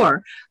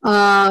sure.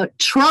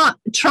 Trump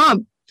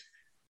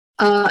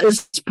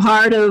is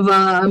part of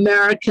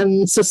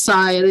American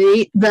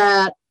society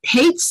that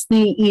hates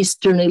the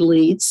Eastern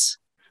elites.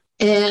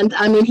 And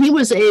I mean, he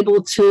was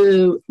able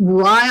to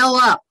rile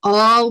up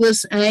all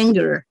this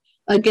anger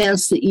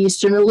against the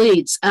Eastern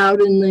elites out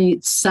in the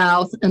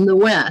South and the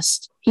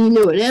West. He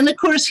knew it. And of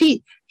course,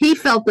 he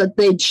felt that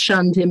they'd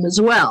shunned him as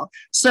well.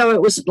 So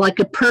it was like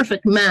a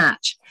perfect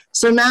match.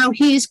 So now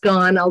he's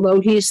gone, although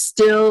he's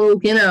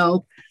still,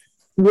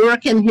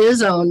 working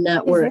his own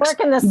networks. He's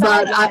working the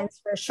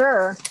sidelines for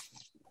sure.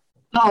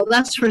 Oh,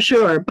 that's for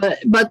sure.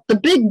 But the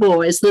big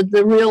boys,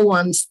 the real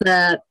ones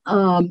that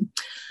are,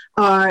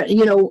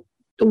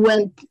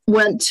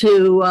 went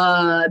to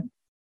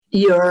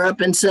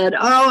Europe and said,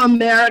 "Oh,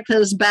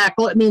 America's back."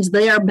 Well, it means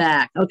they are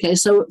back. Okay,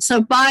 so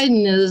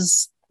Biden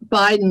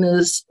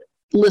is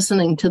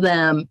listening to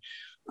them.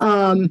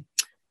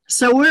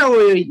 So where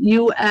were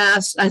you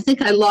asked? I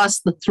think I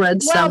lost the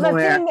thread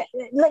somewhere.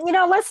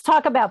 Let's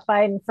talk about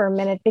Biden for a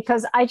minute,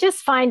 because I just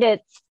find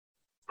it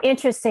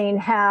interesting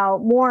how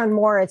more and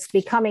more it's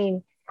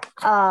becoming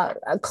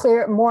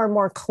more and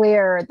more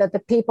clear that the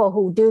people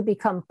who do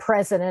become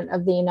president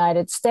of the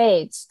United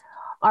States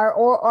are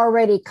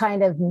already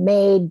kind of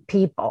made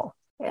people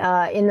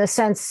in the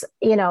sense,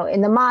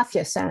 in the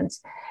mafia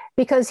sense,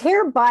 because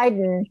here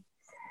Biden,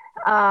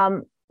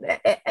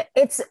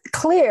 it's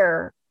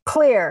clear,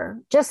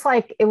 just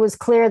like it was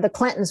clear the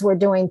Clintons were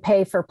doing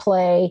pay for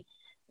play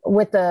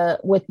in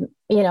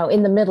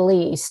the Middle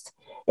East.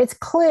 It's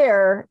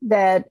clear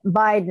that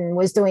Biden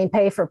was doing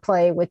pay for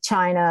play with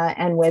China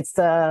and with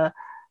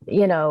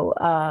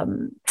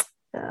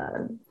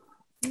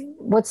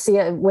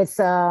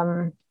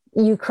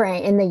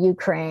Ukraine, in the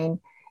Ukraine,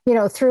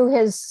 through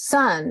his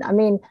son. I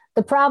mean,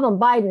 the problem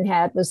Biden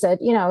had was that,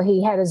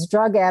 he had his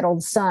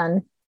drug-addled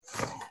son.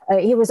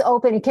 He was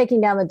open and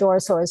kicking down the door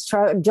so his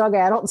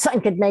drug-addled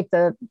son could make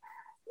the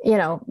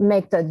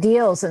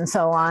deals and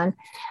so on.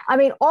 I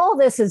mean, all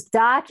this is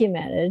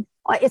documented.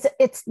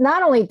 It's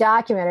not only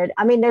documented.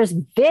 I mean, there's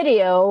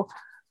video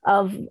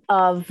of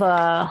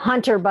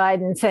Hunter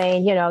Biden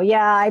saying,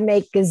 I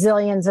make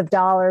gazillions of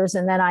dollars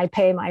and then I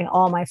pay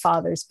all my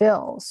father's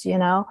bills,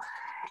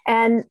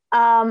 and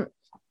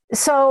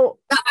so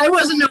I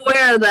wasn't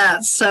aware of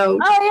that. So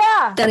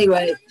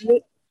anyway,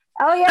 he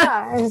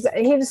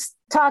was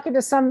talking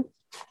to some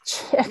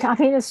chick. I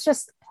mean, it's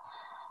just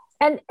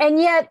and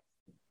yet,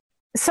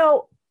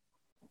 so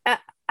I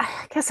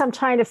guess I'm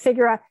trying to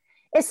figure out.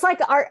 It's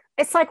like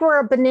we're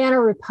a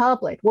banana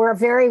republic. We're a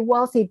very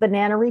wealthy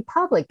banana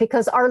republic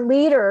because our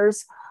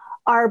leaders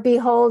are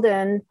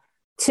beholden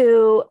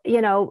to,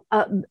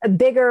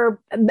 bigger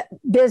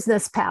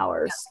business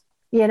powers,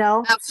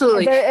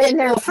 Absolutely.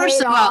 They're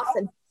first of all,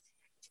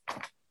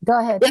 go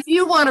ahead. If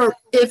you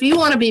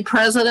want to be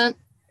president,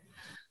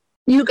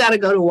 you got to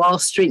go to Wall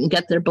Street and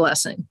get their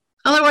blessing.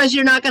 Otherwise,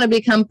 you're not going to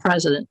become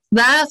president.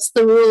 That's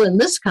the rule in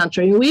this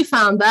country. And we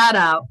found that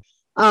out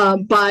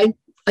by,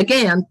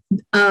 again,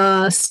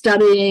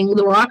 studying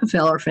the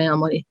Rockefeller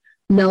family.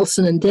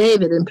 Nelson and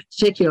David in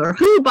particular,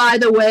 who, by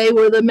the way,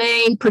 were the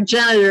main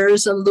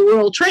progenitors of the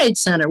World Trade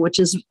Center, which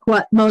is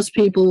what most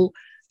people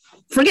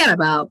forget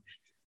about.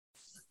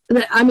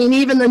 I mean,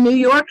 even the New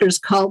Yorkers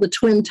call the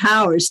Twin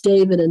Towers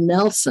David and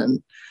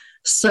Nelson.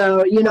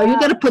 So, you know, you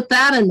got to put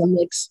that in the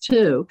mix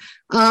too.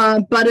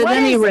 But at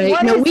any rate,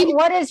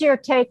 what is your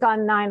take on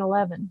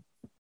 9/11?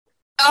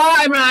 Oh,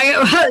 I'm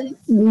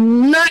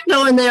not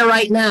going there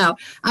right now.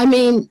 I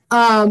mean,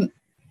 why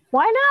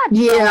not?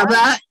 Yeah,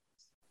 that.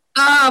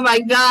 Oh my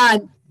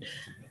God,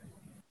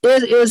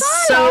 it is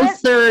so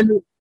third.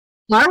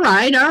 All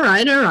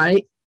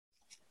right.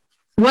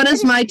 What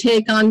is my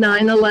take on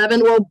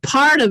 9/11? Well,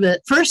 part of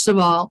it, first of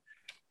all,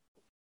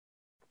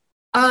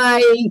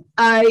 the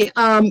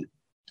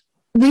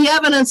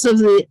evidence of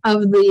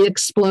the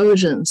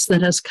explosions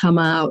that has come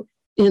out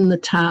in the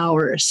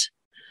towers,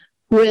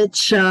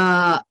 which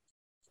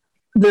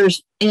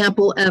there's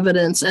ample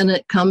evidence, and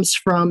it comes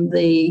from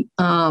the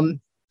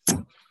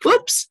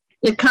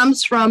it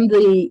comes from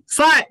the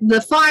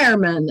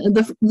firemen,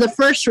 the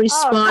first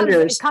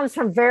responders. It comes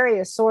from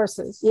various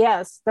sources.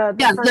 Yes. All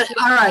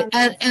right,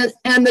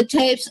 and the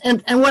tapes,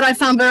 and what I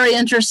found very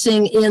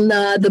interesting in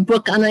the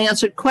book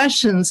Unanswered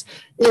Questions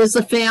is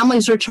the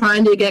families are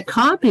trying to get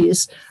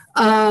copies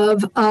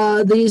of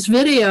these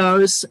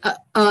videos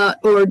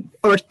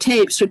or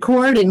tapes,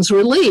 recordings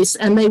released,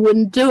 and they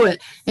wouldn't do it.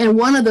 And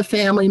one of the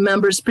family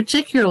members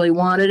particularly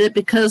wanted it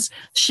because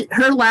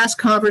her last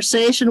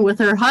conversation with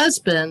her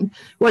husband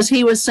was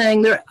he was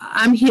saying,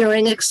 I'm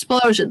hearing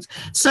explosions.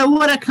 So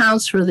what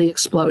accounts for the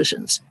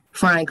explosions,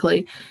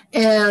 frankly?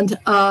 And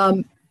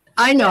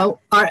I know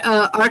our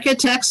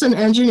architects and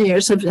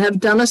engineers have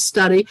done a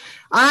study.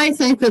 I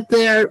think that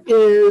there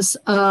is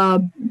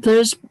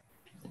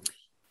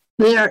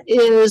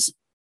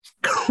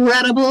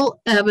credible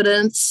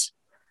evidence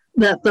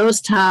that those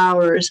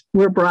towers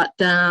were brought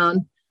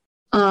down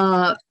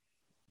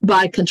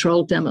by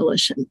controlled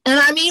demolition. And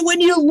I mean, when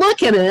you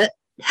look at it,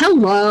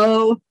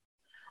 hello,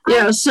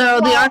 so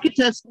the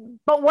architects.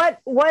 But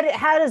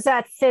how does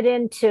that fit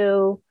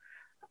into,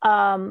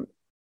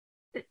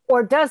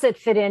 or does it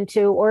fit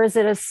into, or is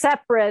it a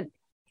separate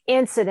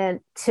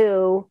incident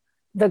to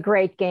the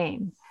Great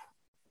Game?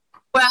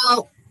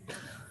 Well,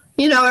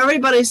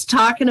 everybody's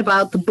talking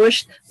about the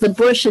Bush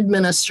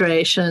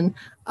administration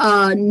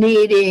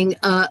needing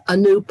a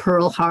new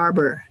Pearl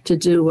Harbor to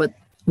do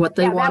what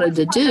they wanted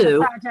to do.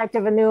 The project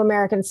of a new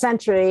American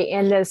century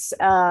in this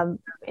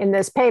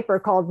paper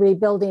called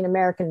 "Rebuilding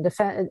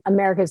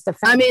America's Defense."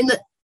 I mean,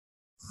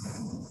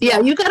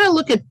 you got to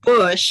look at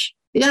Bush.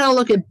 You got to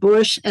look at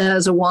Bush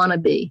as a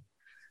wannabe.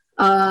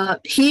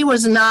 He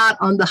was not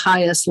on the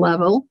highest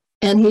level,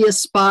 and he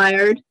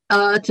aspired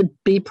to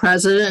be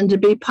president and to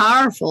be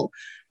powerful.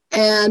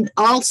 And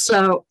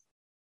also,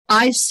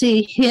 I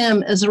see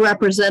him as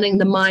representing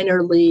the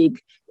minor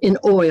league in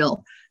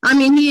oil. I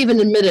mean, he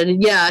even admitted,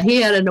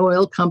 he had an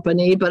oil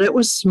company, but it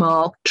was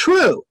small.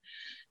 True.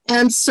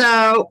 And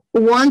so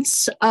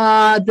once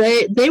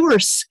they were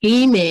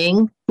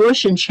scheming,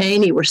 Bush and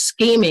Cheney were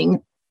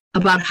scheming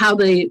about how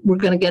they were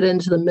going to get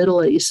into the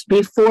Middle East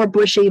before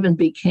Bush even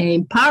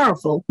became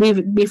powerful,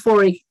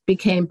 before he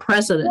became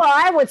president. Well,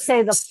 I would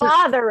say the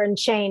father and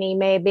Cheney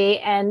maybe,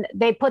 and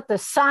they put the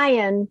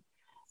scion.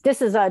 This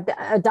is a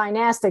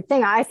dynastic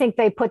thing. I think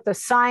they put the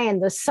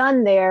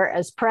son there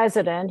as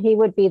president. He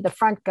would be the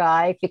front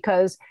guy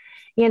because,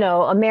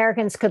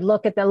 Americans could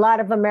a lot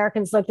of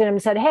Americans looked at him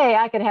and said, hey,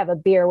 I could have a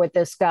beer with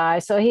this guy.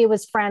 So he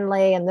was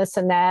friendly and this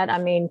and that. I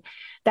mean,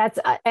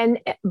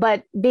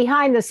 but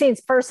behind the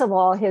scenes, first of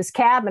all, his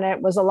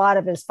cabinet was a lot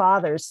of his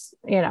father's,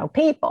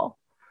 people.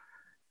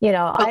 His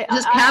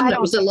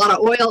cabinet was a lot of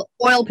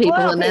oil people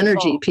and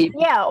energy people.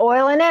 Yeah,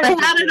 oil and energy.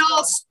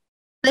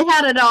 They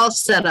had it all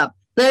set up.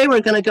 They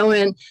were going to go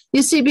in.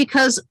 You see,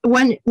 because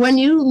when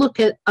you look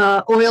at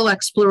oil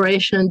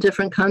exploration in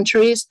different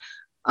countries,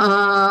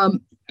 the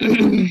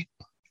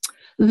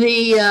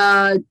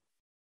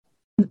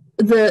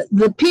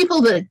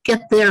people that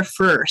get there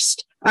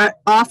first are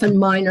often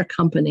minor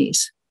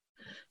companies.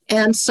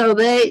 And so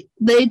they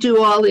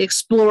do all the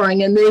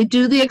exploring and they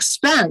do the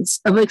expense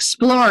of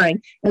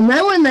exploring. And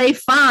then when they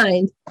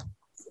find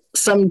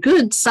some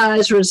good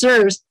size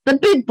reserves, the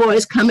big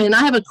boys come in.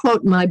 I have a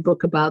quote in my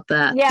book about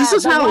that. Yeah, this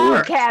is how it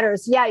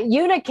works. Yeah,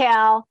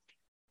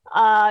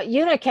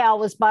 Unocal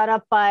was bought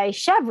up by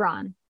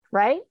Chevron,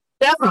 right?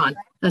 Chevron,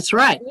 that's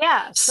right.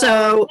 Yeah.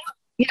 So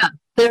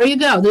there you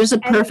go. There's a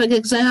perfect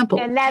example.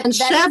 And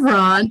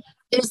Chevron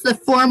is the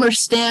former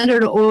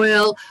Standard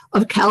Oil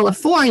of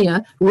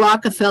California,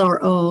 Rockefeller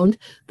owned,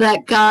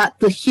 that got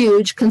the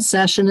huge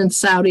concession in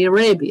Saudi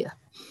Arabia.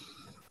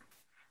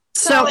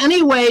 So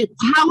anyway,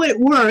 how it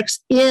works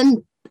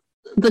in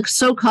the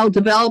so-called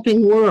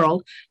developing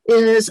world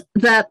is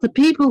that the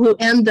people who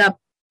end up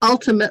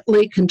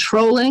ultimately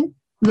controlling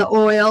the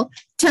oil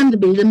tend to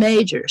be the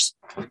majors,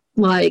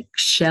 like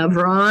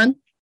Chevron,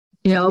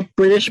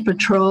 British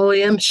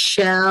Petroleum,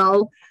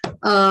 Shell,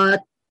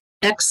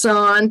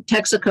 Exxon,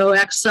 Texaco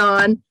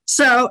Exxon.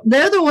 So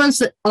they're the ones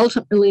that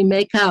ultimately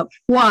make out.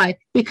 Why?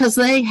 Because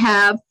they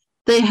have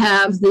they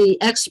have the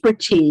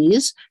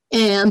expertise,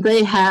 and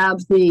they have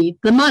the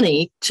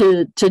money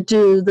to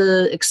do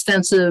the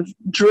extensive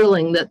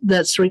drilling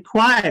that's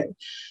required.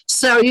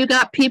 So you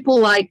got people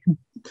like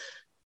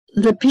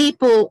the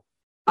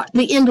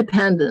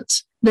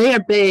independents. They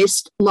are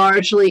based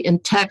largely in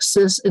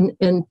Texas and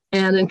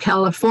in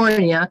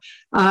California,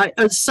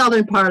 the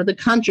southern part of the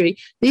country.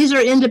 These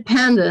are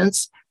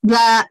independents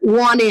that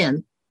want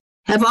in,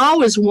 have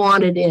always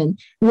wanted in.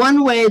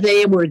 One way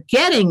they were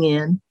getting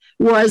in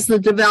was the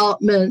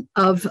development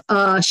of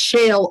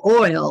shale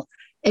oil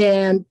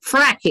and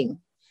fracking,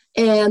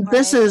 and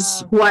this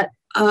is what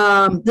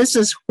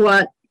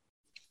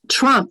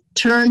Trump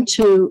turned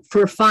to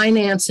for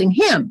financing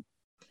him.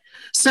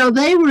 So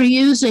they were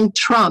using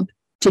Trump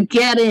to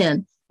get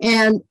in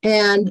and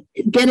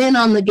get in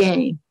on the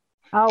game.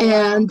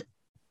 And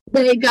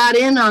they got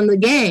in on the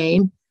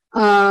game.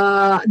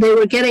 They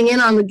were getting in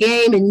on the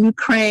game in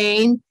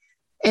Ukraine,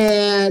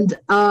 and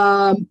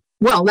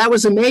that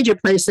was a major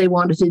place they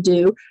wanted to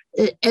do.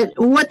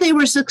 What they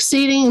were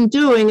succeeding in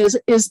doing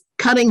is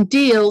cutting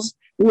deals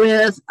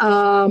with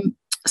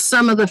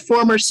some of the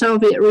former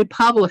Soviet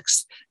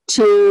republics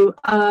to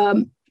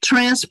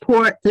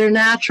transport their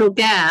natural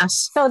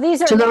gas to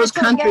those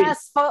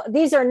countries.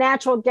 These are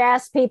natural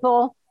gas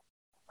people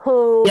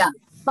who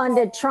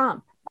funded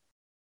Trump.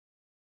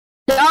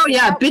 Oh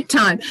yeah, big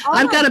time.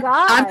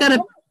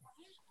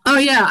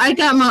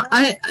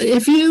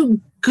 If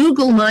you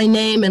Google my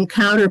name and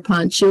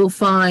Counterpunch, you'll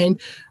find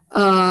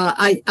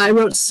I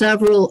wrote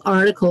several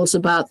articles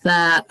about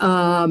that.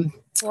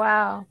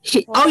 Wow.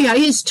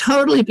 He's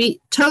totally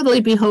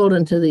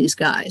beholden to these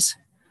guys.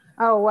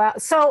 Oh wow!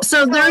 So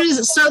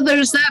there's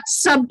that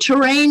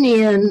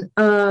subterranean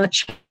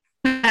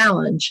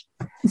challenge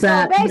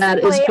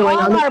that is going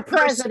on.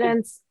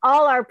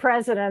 All our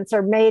presidents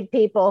are made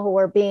people who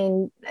are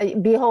being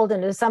beholden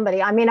to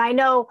somebody. I mean, I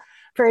know,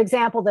 for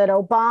example, that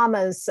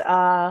Obama's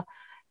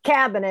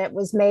cabinet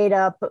was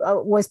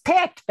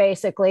picked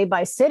basically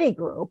by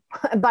Citigroup,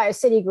 by a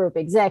Citigroup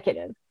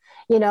executive,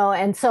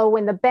 and so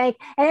when the bank,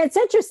 and it's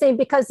interesting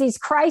because these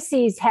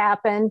crises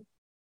happen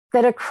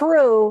that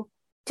accrue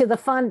to the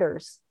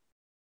funders.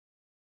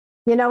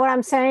 You know what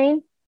I'm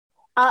saying?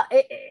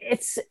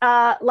 It's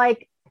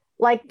like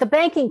the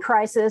banking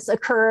crisis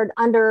occurred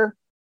under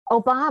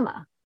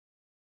Obama.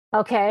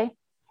 Okay.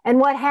 And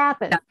what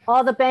happened?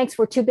 All the banks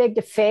were too big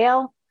to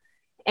fail.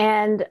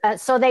 And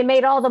so they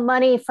made all the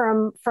money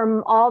from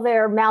all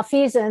their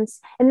malfeasance.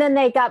 And then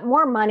they got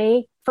more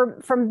money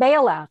from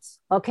bailouts.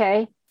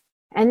 Okay.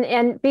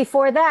 And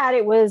before that,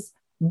 it was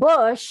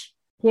Bush,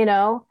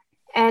 and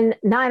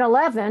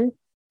 9/11.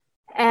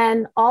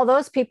 And all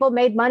those people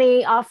made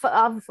money off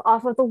of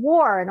the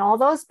war and all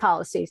those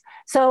policies.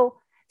 So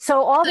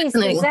all these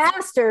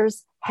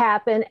disasters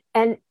happen,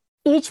 and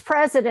each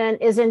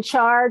president is in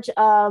charge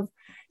of,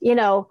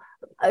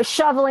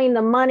 shoveling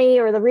the money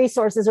or the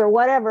resources or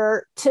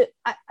whatever.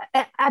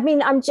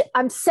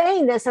 I'm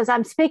saying this as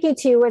I'm speaking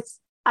to you.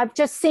 I've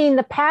just seen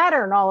the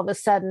pattern all of a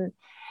sudden,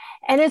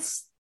 and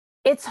it's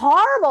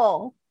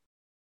horrible.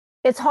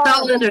 It's horrible.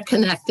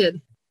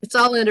 It's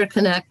all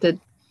interconnected.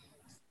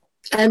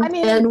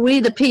 And we,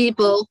 the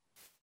people,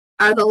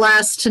 are the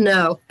last to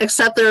know,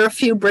 except there are a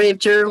few brave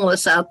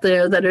journalists out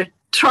there that are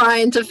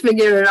trying to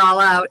figure it all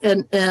out.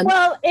 And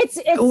it's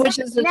which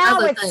is now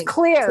it's thing.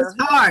 Clear. It's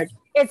hard.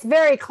 It's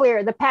very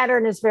clear. The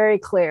pattern is very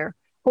clear.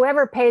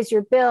 Whoever pays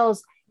your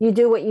bills, you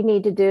do what you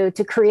need to do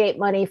to create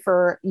money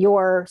for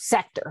your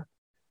sector,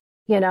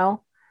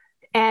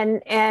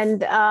 And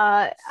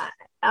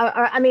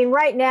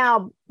right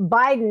now,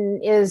 Biden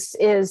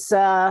is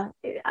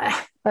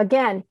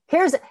again,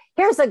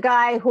 here's a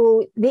guy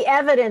who the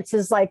evidence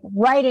is like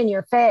right in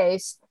your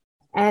face,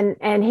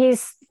 and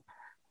he's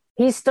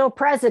still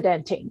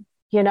presidenting,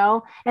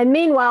 And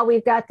meanwhile,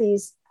 we've got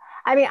these.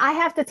 I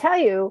have to tell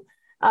you,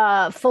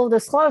 full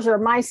disclosure,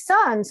 my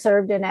son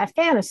served in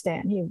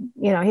Afghanistan.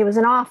 He was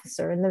an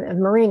officer in the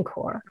Marine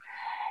Corps,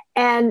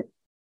 and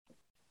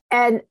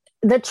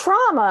the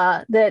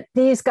trauma that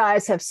these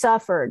guys have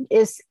suffered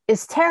is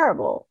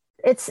terrible.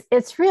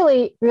 It's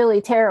really,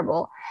 really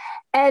terrible,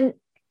 and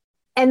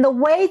the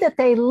way that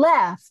they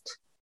left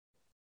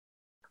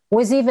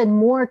was even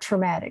more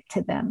traumatic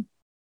to them.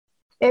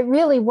 It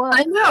really was.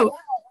 I know.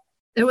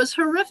 It was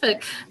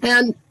horrific.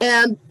 And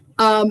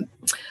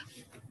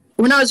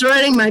when I was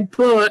writing my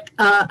book,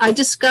 I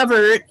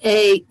discovered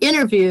an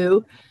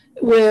interview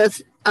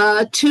with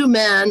two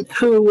men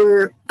who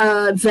were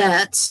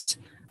vets.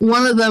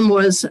 One of them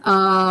was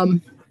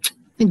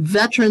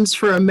Veterans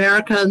for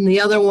America, and the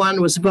other one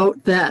was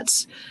Vote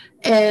Vets.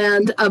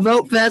 And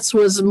Vote Vets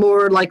was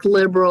more like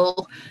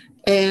liberal,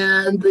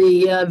 and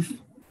the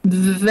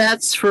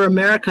Vets for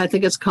America, I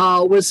think it's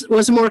called,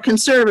 was more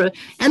conservative.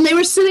 And they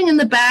were sitting in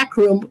the back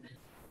room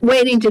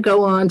waiting to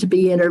go on to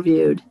be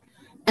interviewed.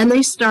 And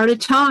they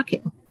started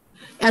talking.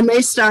 And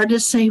they started to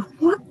say,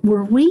 what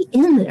were we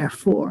in there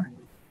for?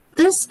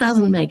 This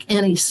doesn't make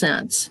any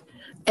sense.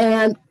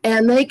 And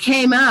they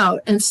came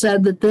out and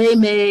said that they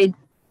made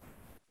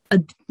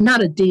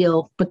not a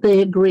deal, but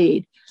they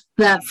agreed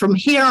that from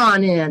here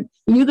on in,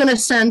 you're going to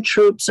send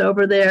troops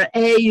over there,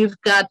 you've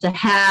got to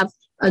have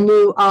a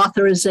new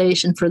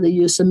authorization for the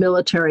use of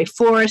military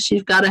force.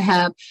 You've got to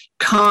have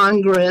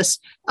Congress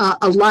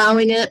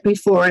allowing it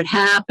before it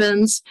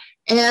happens.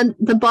 And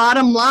the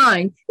bottom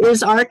line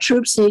is our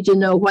troops need to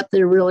know what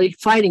they're really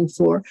fighting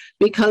for,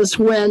 because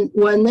when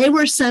they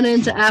were sent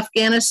into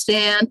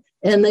Afghanistan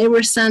and they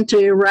were sent to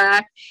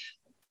Iraq,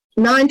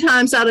 9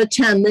 times out of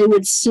 10, they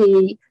would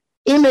see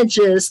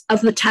images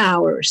of the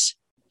towers.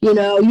 You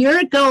know,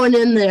 you're going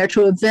in there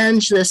to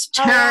avenge this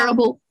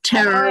terrible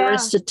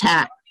terrorist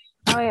attack.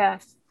 Oh, yeah.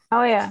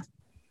 Oh, yeah.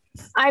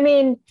 I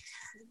mean,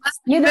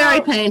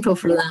 very painful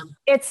for them.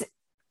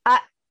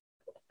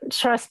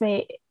 Trust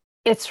me,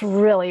 it's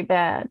really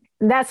bad.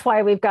 That's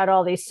why we've got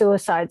all these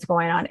suicides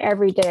going on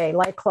every day,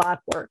 like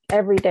clockwork,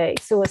 every day.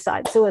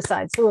 Suicides.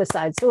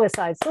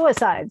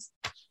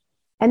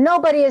 And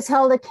nobody is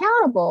held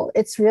accountable.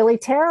 It's really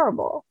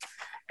terrible.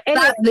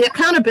 Anyway, the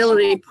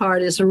accountability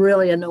part is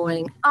really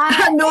annoying.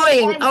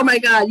 Oh my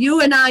God,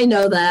 you and I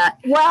know that.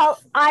 Well,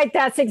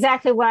 that's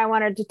exactly what I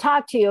wanted to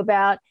talk to you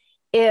about.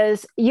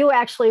 Is you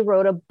actually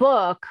wrote a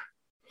book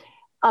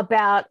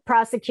about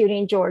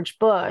prosecuting George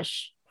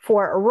Bush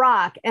for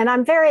Iraq, and I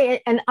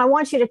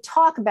want you to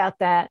talk about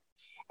that,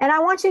 and I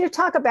want you to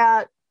talk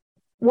about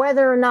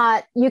whether or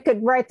not you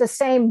could write the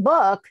same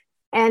book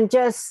and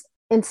just,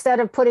 instead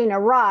of putting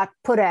Iraq,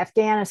 put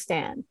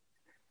Afghanistan.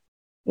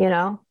 You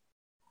know.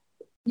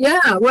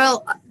 Yeah,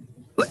 well,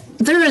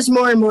 there is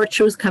more and more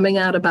truth coming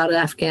out about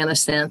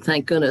Afghanistan,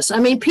 thank goodness. I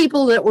mean,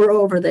 people that were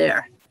over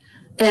there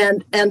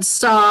and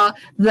saw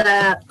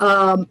that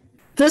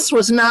this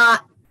was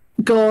not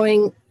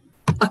going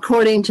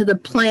according to the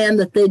plan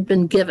that they'd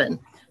been given.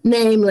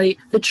 Namely,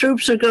 the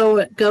troops would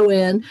go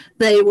in,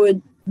 they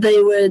would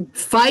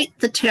fight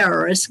the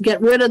terrorists, get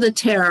rid of the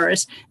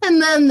terrorists,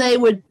 and then they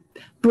would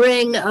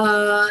bring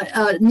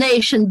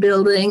nation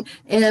building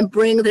and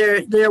bring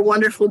their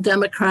wonderful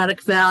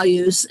democratic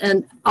values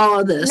and all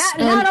of this.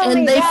 Not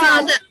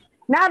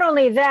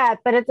only that,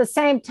 but at the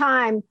same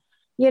time,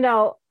 you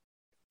know,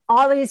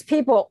 all these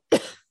people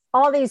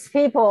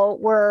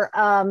were,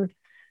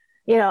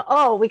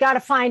 we got to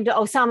find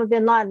Osama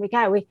bin Laden.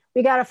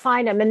 We got to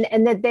find him,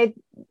 and that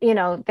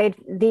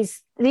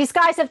these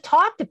guys have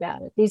talked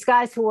about it. These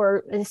guys who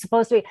were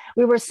supposed to be,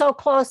 we were so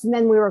close, and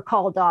then we were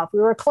called off. We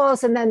were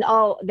close, and then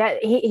that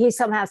he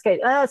somehow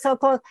escaped. Oh, so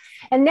close,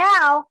 and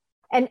now,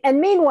 and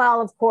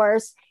meanwhile, of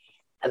course,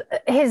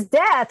 his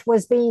death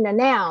was being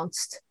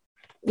announced.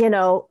 You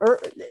know,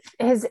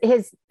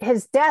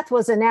 his death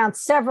was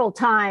announced several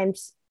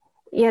times,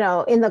 you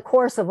know, in the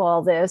course of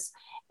all this.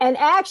 And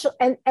actually,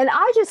 and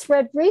I just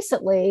read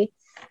recently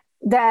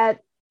that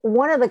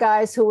one of the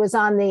guys who was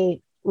on the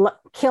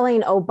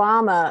killing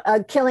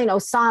Osama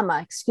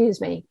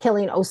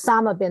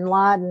bin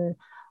Laden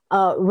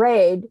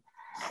raid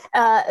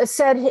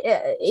said,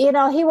 you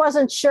know, he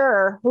wasn't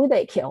sure who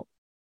they killed.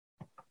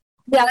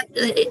 Yeah,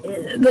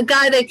 the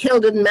guy they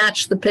killed didn't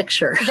match the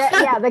picture.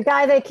 The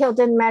guy they killed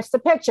didn't match the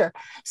picture.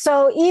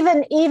 So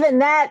even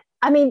that,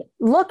 I mean,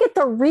 look at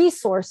the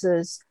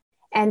resources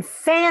and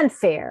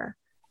fanfare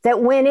that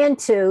went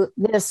into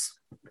this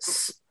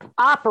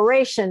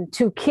operation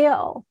to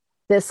kill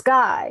this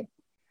guy.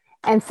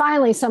 And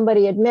finally,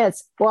 somebody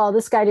admits, well,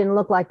 this guy didn't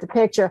look like the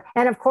picture.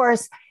 And of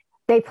course,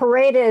 they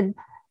paraded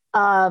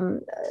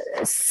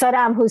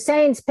Saddam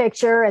Hussein's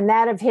picture and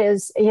that of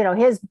his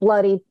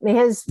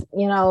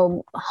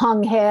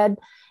hung head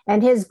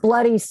and his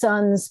bloody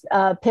son's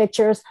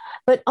pictures.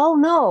 But oh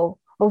no,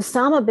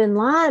 Osama bin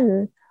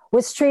Laden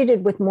was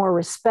treated with more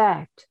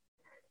respect.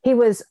 He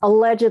was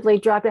allegedly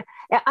dropped.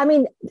 I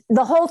mean,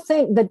 the whole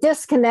thing, the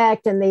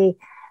disconnect and the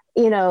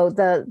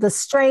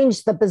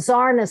strange, the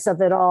bizarreness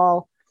of it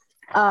all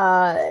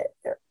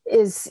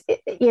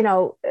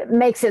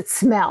makes it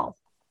smell.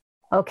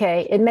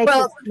 Okay, it makes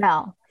it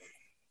smell.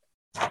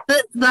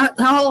 The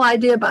whole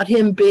idea about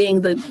him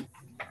being the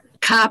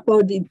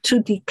capo di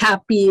tutti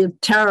capi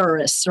of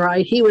terrorists,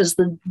 right? He was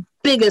the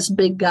biggest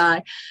big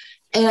guy.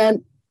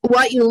 And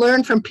what you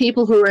learn from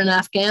people who are in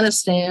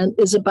Afghanistan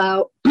is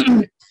about,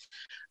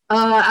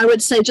 I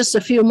would say just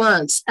a few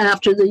months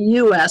after the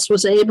U.S.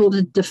 was able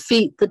to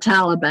defeat the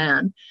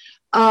Taliban,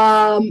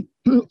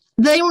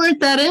 they weren't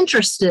that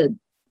interested.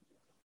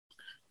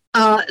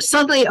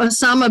 Suddenly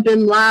Osama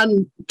bin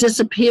Laden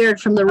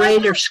disappeared from the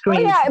radar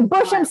screen. Yeah,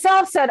 Bush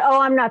himself said,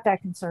 I'm not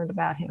that concerned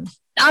about him.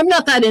 I'm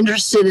not that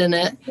interested in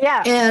it.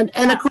 Yeah. And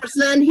of course,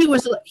 then he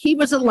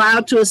was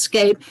allowed to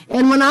escape.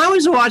 And when I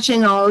was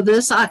watching all of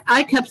this,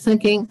 I kept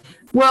thinking,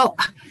 well,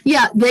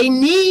 yeah, they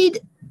need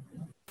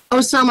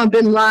Osama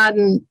bin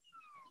Laden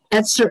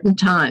at certain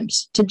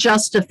times to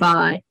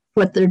justify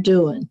what they're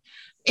doing.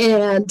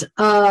 And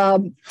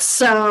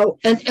so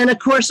of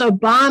course,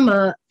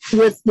 Obama,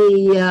 with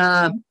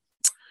the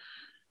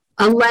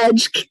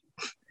alleged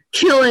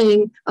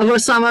killing of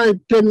Osama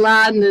bin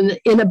Laden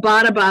in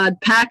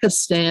Abbottabad,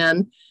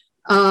 Pakistan,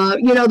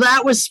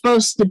 that was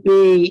supposed to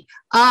be,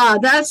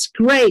 that's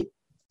great.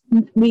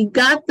 We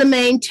got the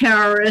main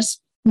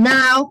terrorist.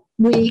 now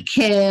we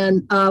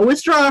can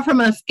withdraw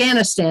from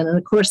Afghanistan. And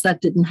of course,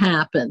 that didn't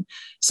happen.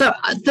 So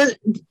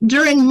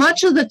during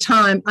much of the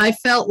time, I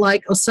felt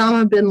like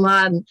Osama bin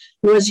Laden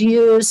was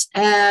used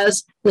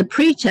as the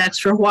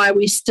pretext for why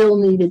we still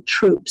needed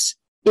troops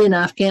in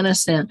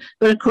Afghanistan.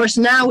 But of course,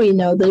 now we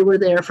know they were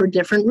there for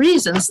different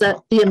reasons that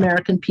the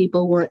American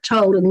people weren't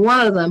told. And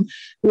one of them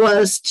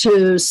was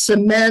to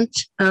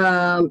cement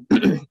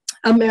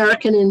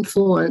American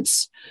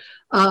influence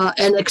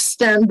and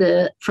extend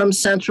it from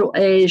Central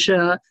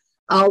Asia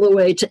all the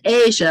way to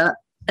Asia.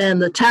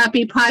 And the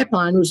TAPI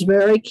pipeline was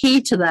very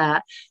key to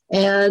that.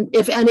 And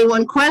if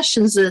anyone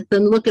questions it,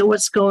 then look at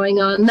what's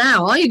going on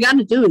now. All you got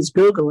to do is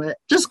Google it.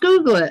 Just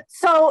Google it.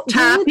 So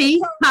TAPI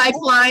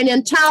pipeline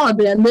and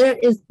Taliban,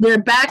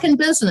 they're back in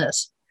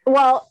business.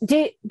 Well,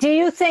 do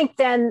you think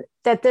then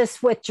that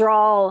this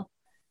withdrawal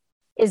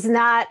is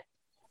not,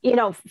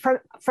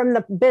 from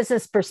the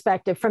business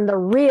perspective, from the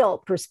real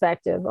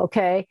perspective,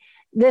 okay,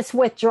 this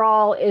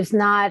withdrawal is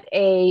not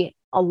a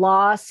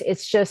loss.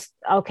 It's just,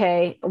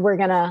 okay, we're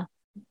going to,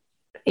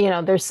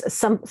 there's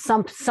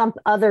some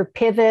other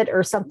pivot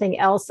or something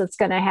else that's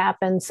going to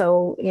happen.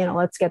 So,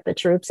 let's get the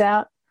troops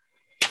out.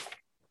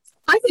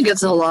 I think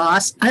it's a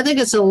loss. I think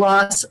it's a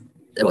loss.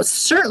 It was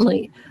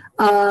certainly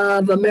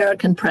of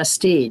American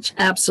prestige.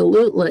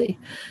 Absolutely.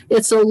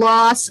 It's a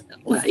loss.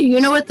 You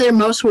know what they're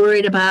most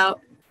worried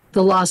about?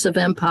 The loss of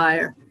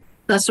empire.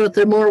 That's what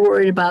they're more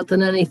worried about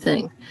than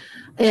anything.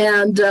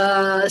 And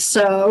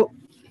so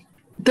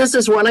this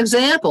is one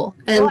example.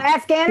 And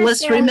Afghanistan,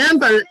 let's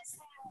remember,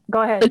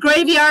 go ahead. The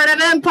graveyard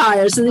of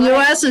empires in the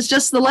U.S. is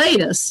just the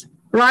latest,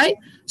 right?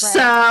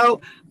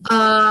 So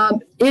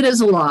it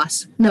is a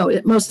loss. No,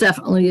 it most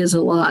definitely is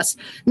a loss.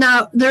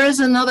 Now, there is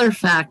another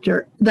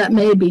factor that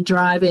may be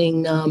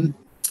driving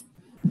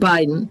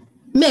Biden,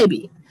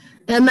 maybe.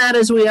 And that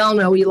is, we all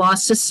know he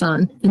lost his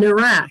son in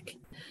Iraq.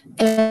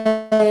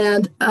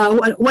 And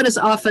what is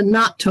often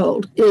not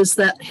told is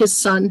that his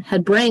son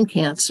had brain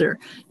cancer.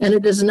 And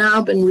it has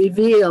now been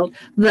revealed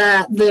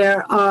that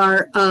there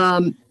are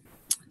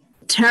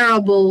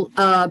terrible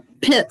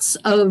pits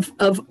of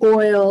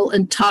oil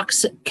and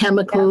toxic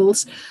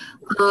chemicals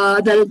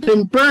that have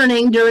been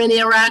burning during the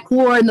Iraq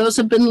War, and those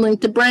have been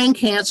linked to brain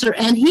cancer,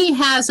 and he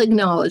has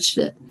acknowledged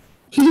it.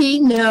 He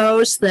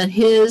knows that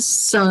his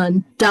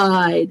son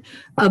died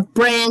of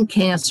brain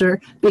cancer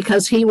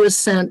because he was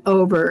sent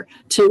over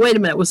to, wait a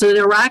minute, was it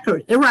Iraq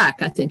or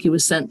Iraq? I think he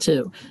was sent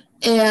to.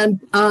 And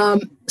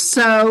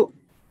so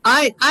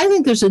I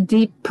think there's a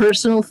deep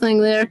personal thing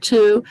there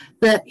too,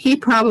 that he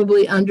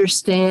probably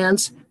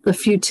understands the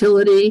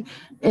futility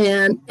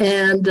and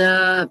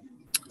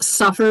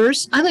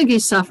suffers. I think he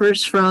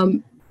suffers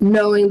from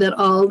knowing that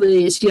all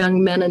these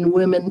young men and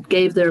women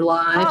gave their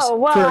lives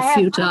for a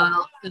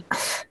futile.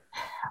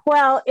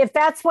 Well, if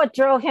that's what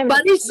drove him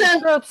to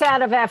send troops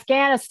out of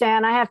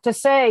Afghanistan, I have to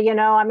say,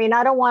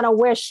 I don't want to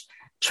wish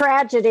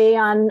tragedy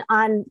on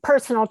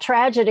personal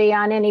tragedy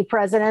on any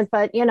president,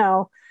 but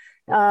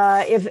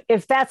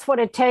if that's what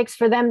it takes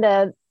for them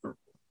to,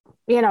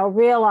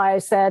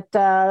 realize that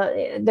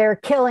they're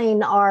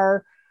killing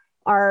our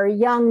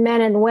young men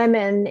and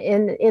women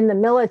in the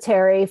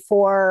military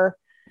for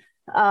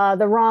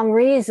the wrong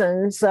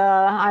reasons,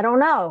 I don't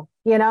know.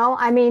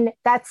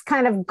 That's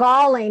kind of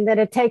galling that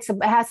it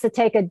has to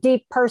take a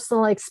deep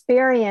personal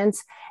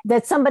experience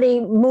that somebody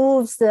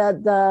moves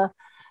the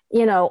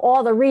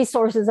all the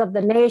resources of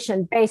the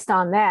nation based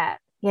on that,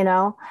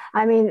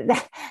 the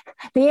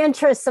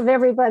interests of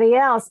everybody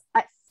else,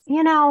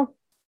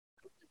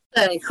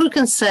 Who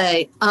can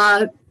say?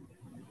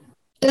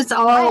 It's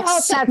all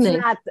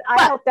sickening. I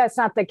hope that's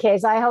not the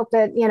case. I hope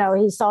that,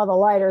 he saw the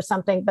light or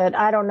something, but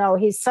I don't know.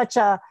 He's he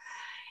saw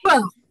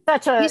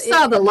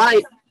the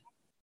light.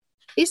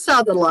 He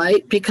saw the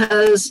light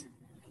because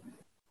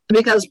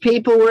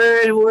people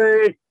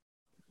were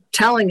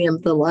telling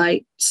him the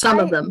light. Some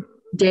of them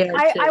dared.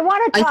 I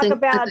want to talk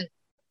about.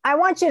 I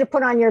want you to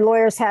put on your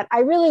lawyer's hat.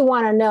 I really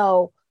want to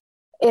know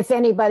if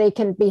anybody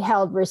can be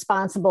held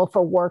responsible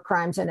for war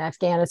crimes in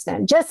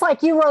Afghanistan. Just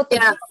like you wrote the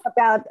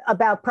book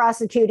about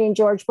prosecuting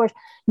George Bush,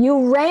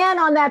 you ran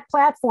on that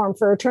platform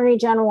for Attorney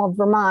General of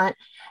Vermont.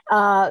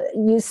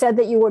 You said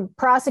that you would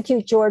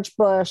prosecute George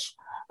Bush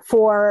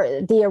for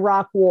the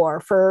Iraq War,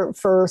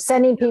 for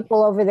sending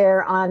people over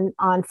there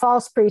on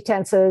false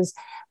pretenses,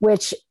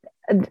 which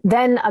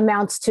then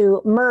amounts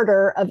to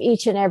murder of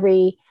each and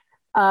every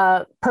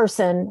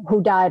person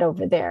who died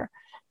over there.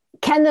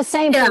 Can the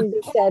same thing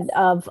be said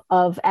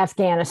of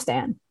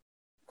Afghanistan?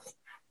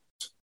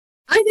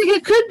 I think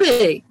it could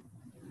be,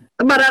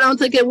 but I don't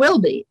think it will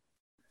be.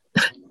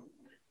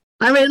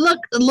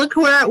 Look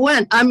where it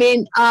went.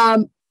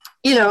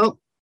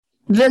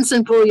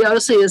 Vincent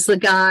Bugliosi is the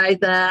guy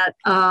that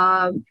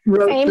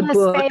wrote the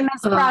book.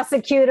 Famous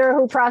prosecutor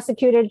who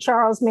prosecuted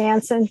Charles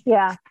Manson.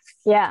 Yeah.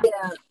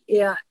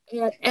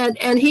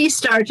 And he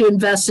started to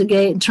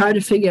investigate and try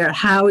to figure out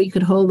how he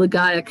could hold the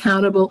guy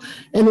accountable.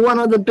 And one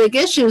of the big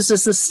issues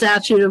is the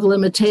statute of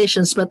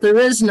limitations, but there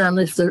is none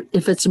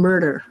if it's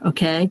murder,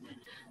 okay?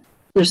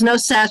 there's no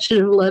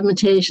statute of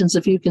limitations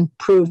if you can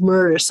prove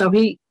murder. So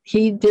he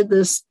did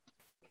this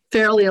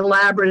fairly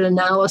elaborate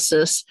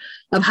analysis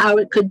of how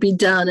it could be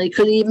done. It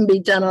could even be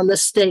done on the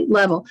state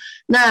level.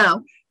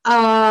 Now,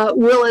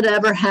 will it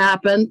ever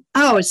happen?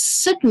 Oh, it's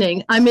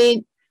sickening. I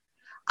mean,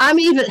 I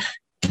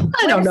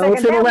don't know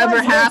if it'll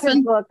ever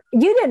happen.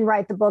 You didn't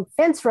write the book.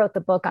 Vince wrote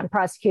the book on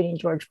prosecuting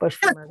George Bush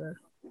for murder.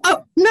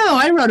 Oh, no,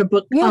 I wrote a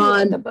book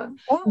on the book.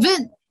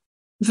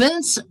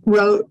 Vince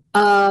wrote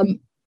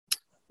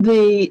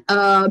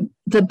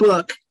the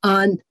book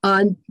on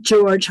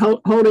George,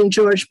 holding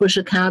George Bush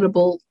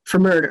accountable for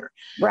murder.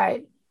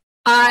 Right.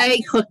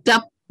 I hooked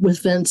up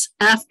with Vince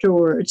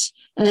afterwards,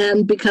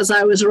 and because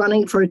I was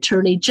running for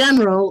Attorney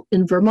General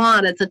in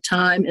Vermont at the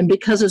time, and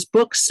because his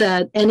book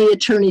said any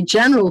Attorney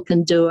General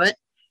can do it,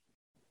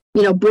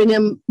 you know, bring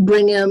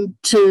him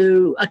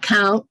to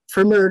account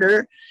for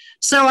murder.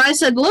 So I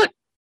said, look,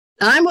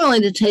 I'm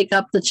willing to take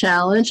up the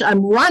challenge.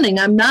 I'm running.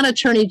 I'm not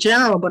Attorney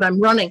General, but I'm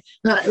running.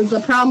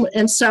 The problem,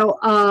 and so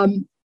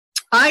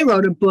I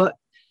wrote a book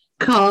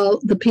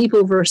called The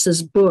People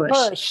versus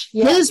Bush.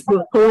 Yes. His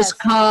book was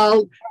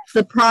called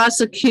The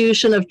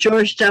Prosecution of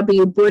George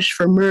W. Bush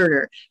for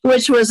Murder,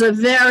 which was a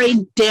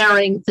very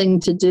daring thing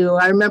to do.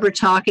 I remember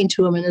talking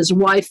to him, and his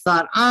wife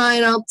thought, I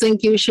don't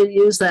think you should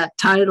use that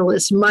title.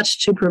 It's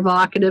much too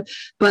provocative.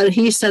 But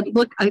he said,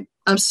 look,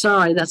 I'm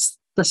sorry, that's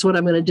what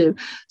I'm going to do.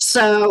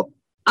 So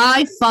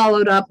I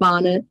followed up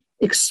on it,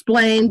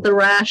 explained the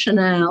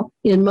rationale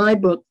in my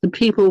book, The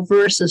People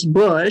versus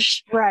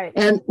Bush, right,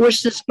 and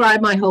which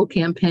described my whole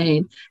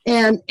campaign.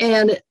 And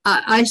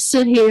I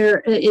sit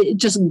here, it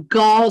just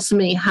galls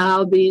me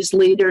how these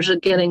leaders are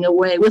getting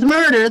away with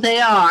murder. They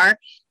are,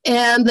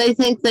 and they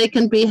think they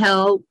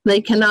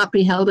cannot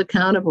be held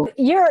accountable.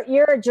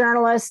 You're a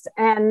journalist,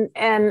 and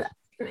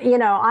you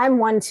know, I'm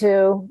one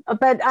too,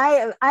 but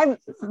I'm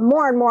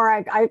more and more,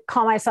 I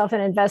call myself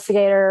an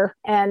investigator,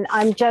 and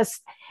I'm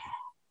just,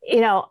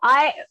 you know,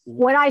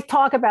 when I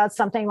talk about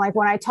something, like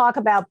when I talk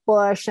about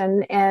Bush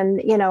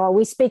and, you know,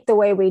 we speak the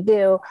way we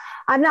do,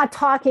 I'm not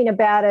talking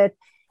about it,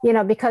 you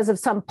know, because of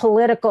some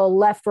political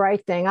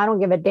left-right thing. I don't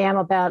give a damn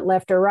about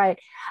left or right.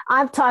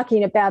 I'm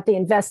talking about the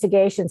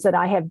investigations that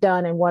I have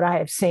done and what I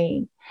have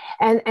seen.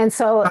 And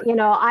so, you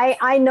know,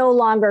 I no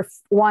longer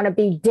want to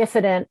be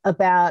diffident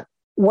about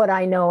what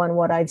I know and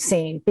what I've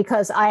seen,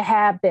 because I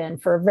have been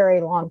for a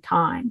very long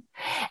time.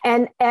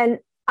 And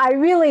I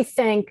really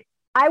think,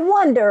 I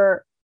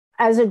wonder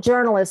as a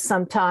journalist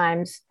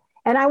sometimes,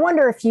 and I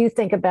wonder if you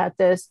think about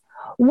this,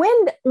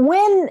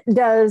 when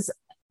does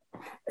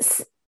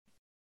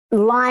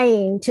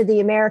lying to the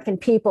American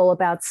people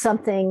about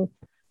something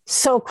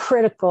so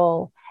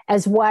critical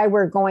as why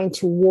we're going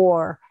to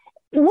war,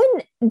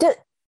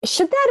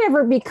 should that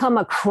ever become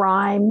a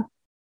crime?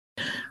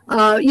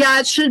 Yeah,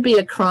 it should be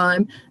a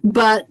crime,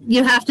 but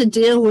you have to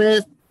deal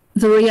with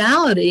the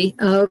reality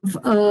of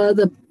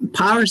the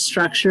power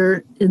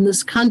structure in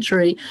this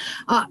country.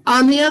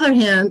 On the other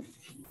hand,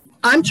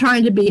 I'm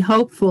trying to be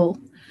hopeful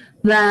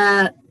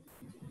that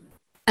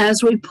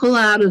as we pull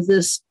out of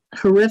this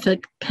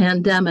horrific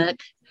pandemic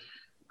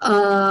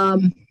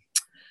that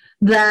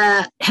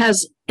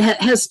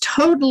has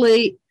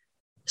totally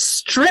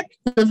stripped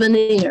the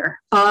veneer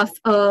off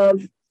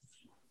of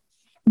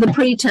the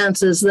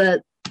pretenses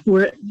that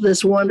we're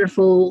this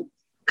wonderful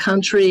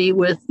country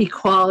with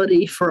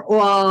equality for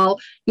all.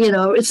 You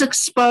know, it's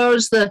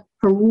exposed the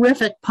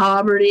horrific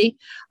poverty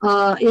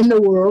in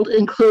the world,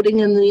 including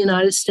in the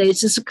United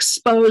States. It's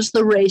exposed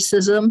the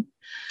racism,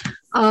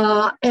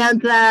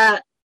 and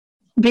that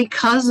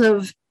because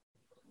of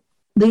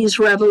these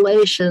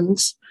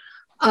revelations,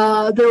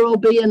 there will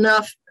be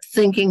enough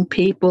thinking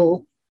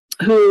people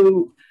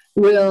who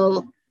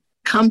will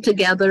come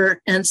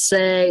together and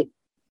say,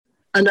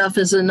 enough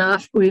is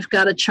enough. We've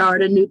got to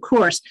chart a new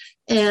course.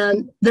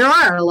 And there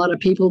are a lot of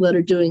people that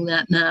are doing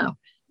that now.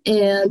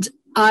 And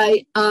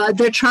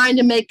they're trying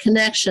to make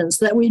connections,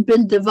 that we've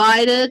been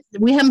divided.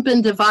 We haven't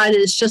been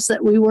divided. It's just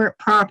that we weren't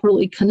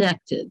properly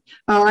connected.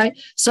 All right.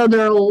 So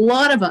there are a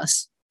lot of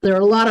us. There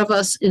are a lot of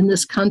us in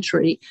this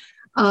country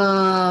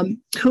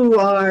who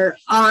are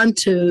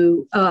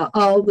onto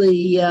all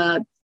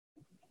the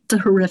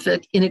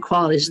horrific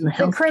inequalities in the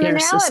healthcare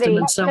system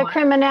and so on. The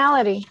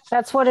criminality.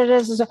 That's what it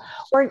is.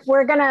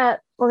 We're gonna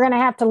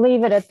have to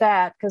leave it at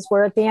that, because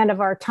we're at the end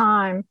of our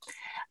time.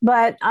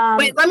 But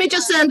wait, let me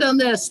just end on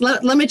this.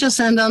 Let me just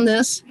end on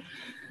this.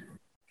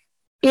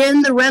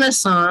 In the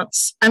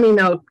Renaissance,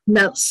 no,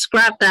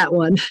 scrap that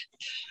one.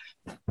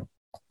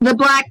 The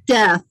Black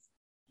Death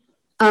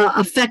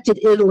affected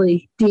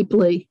Italy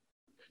deeply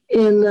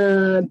in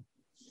the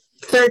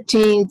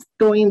 13th,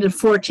 going into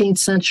 14th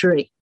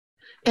century.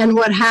 And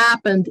what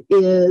happened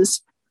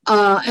is,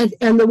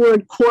 and the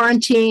word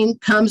quarantine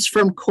comes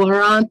from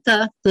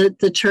quaranta,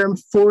 the term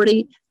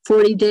 40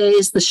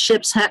 days. The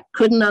ships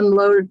couldn't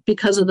unload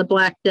because of the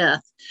Black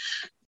Death.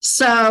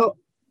 So,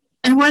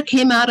 and what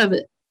came out of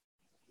it?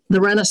 The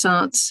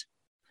Renaissance,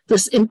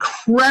 this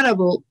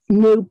incredible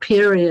new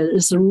period,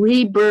 is the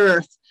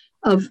rebirth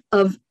of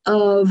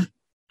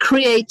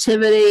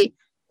creativity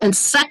and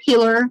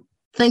secular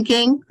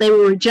thinking. They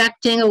were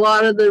rejecting a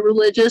lot of the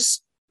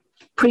religious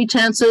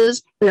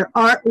pretenses. Their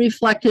art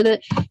reflected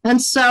it.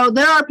 And so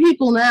there are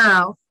people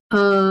now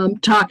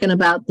talking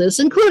about this,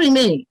 including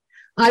me.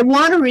 I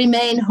want to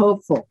remain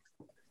hopeful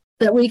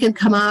that we can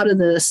come out of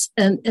this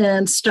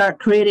and start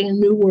creating a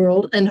new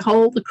world and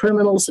hold the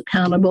criminals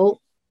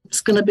accountable.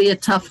 It's going to be a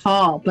tough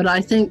haul, but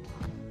I think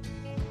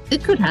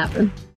it could happen.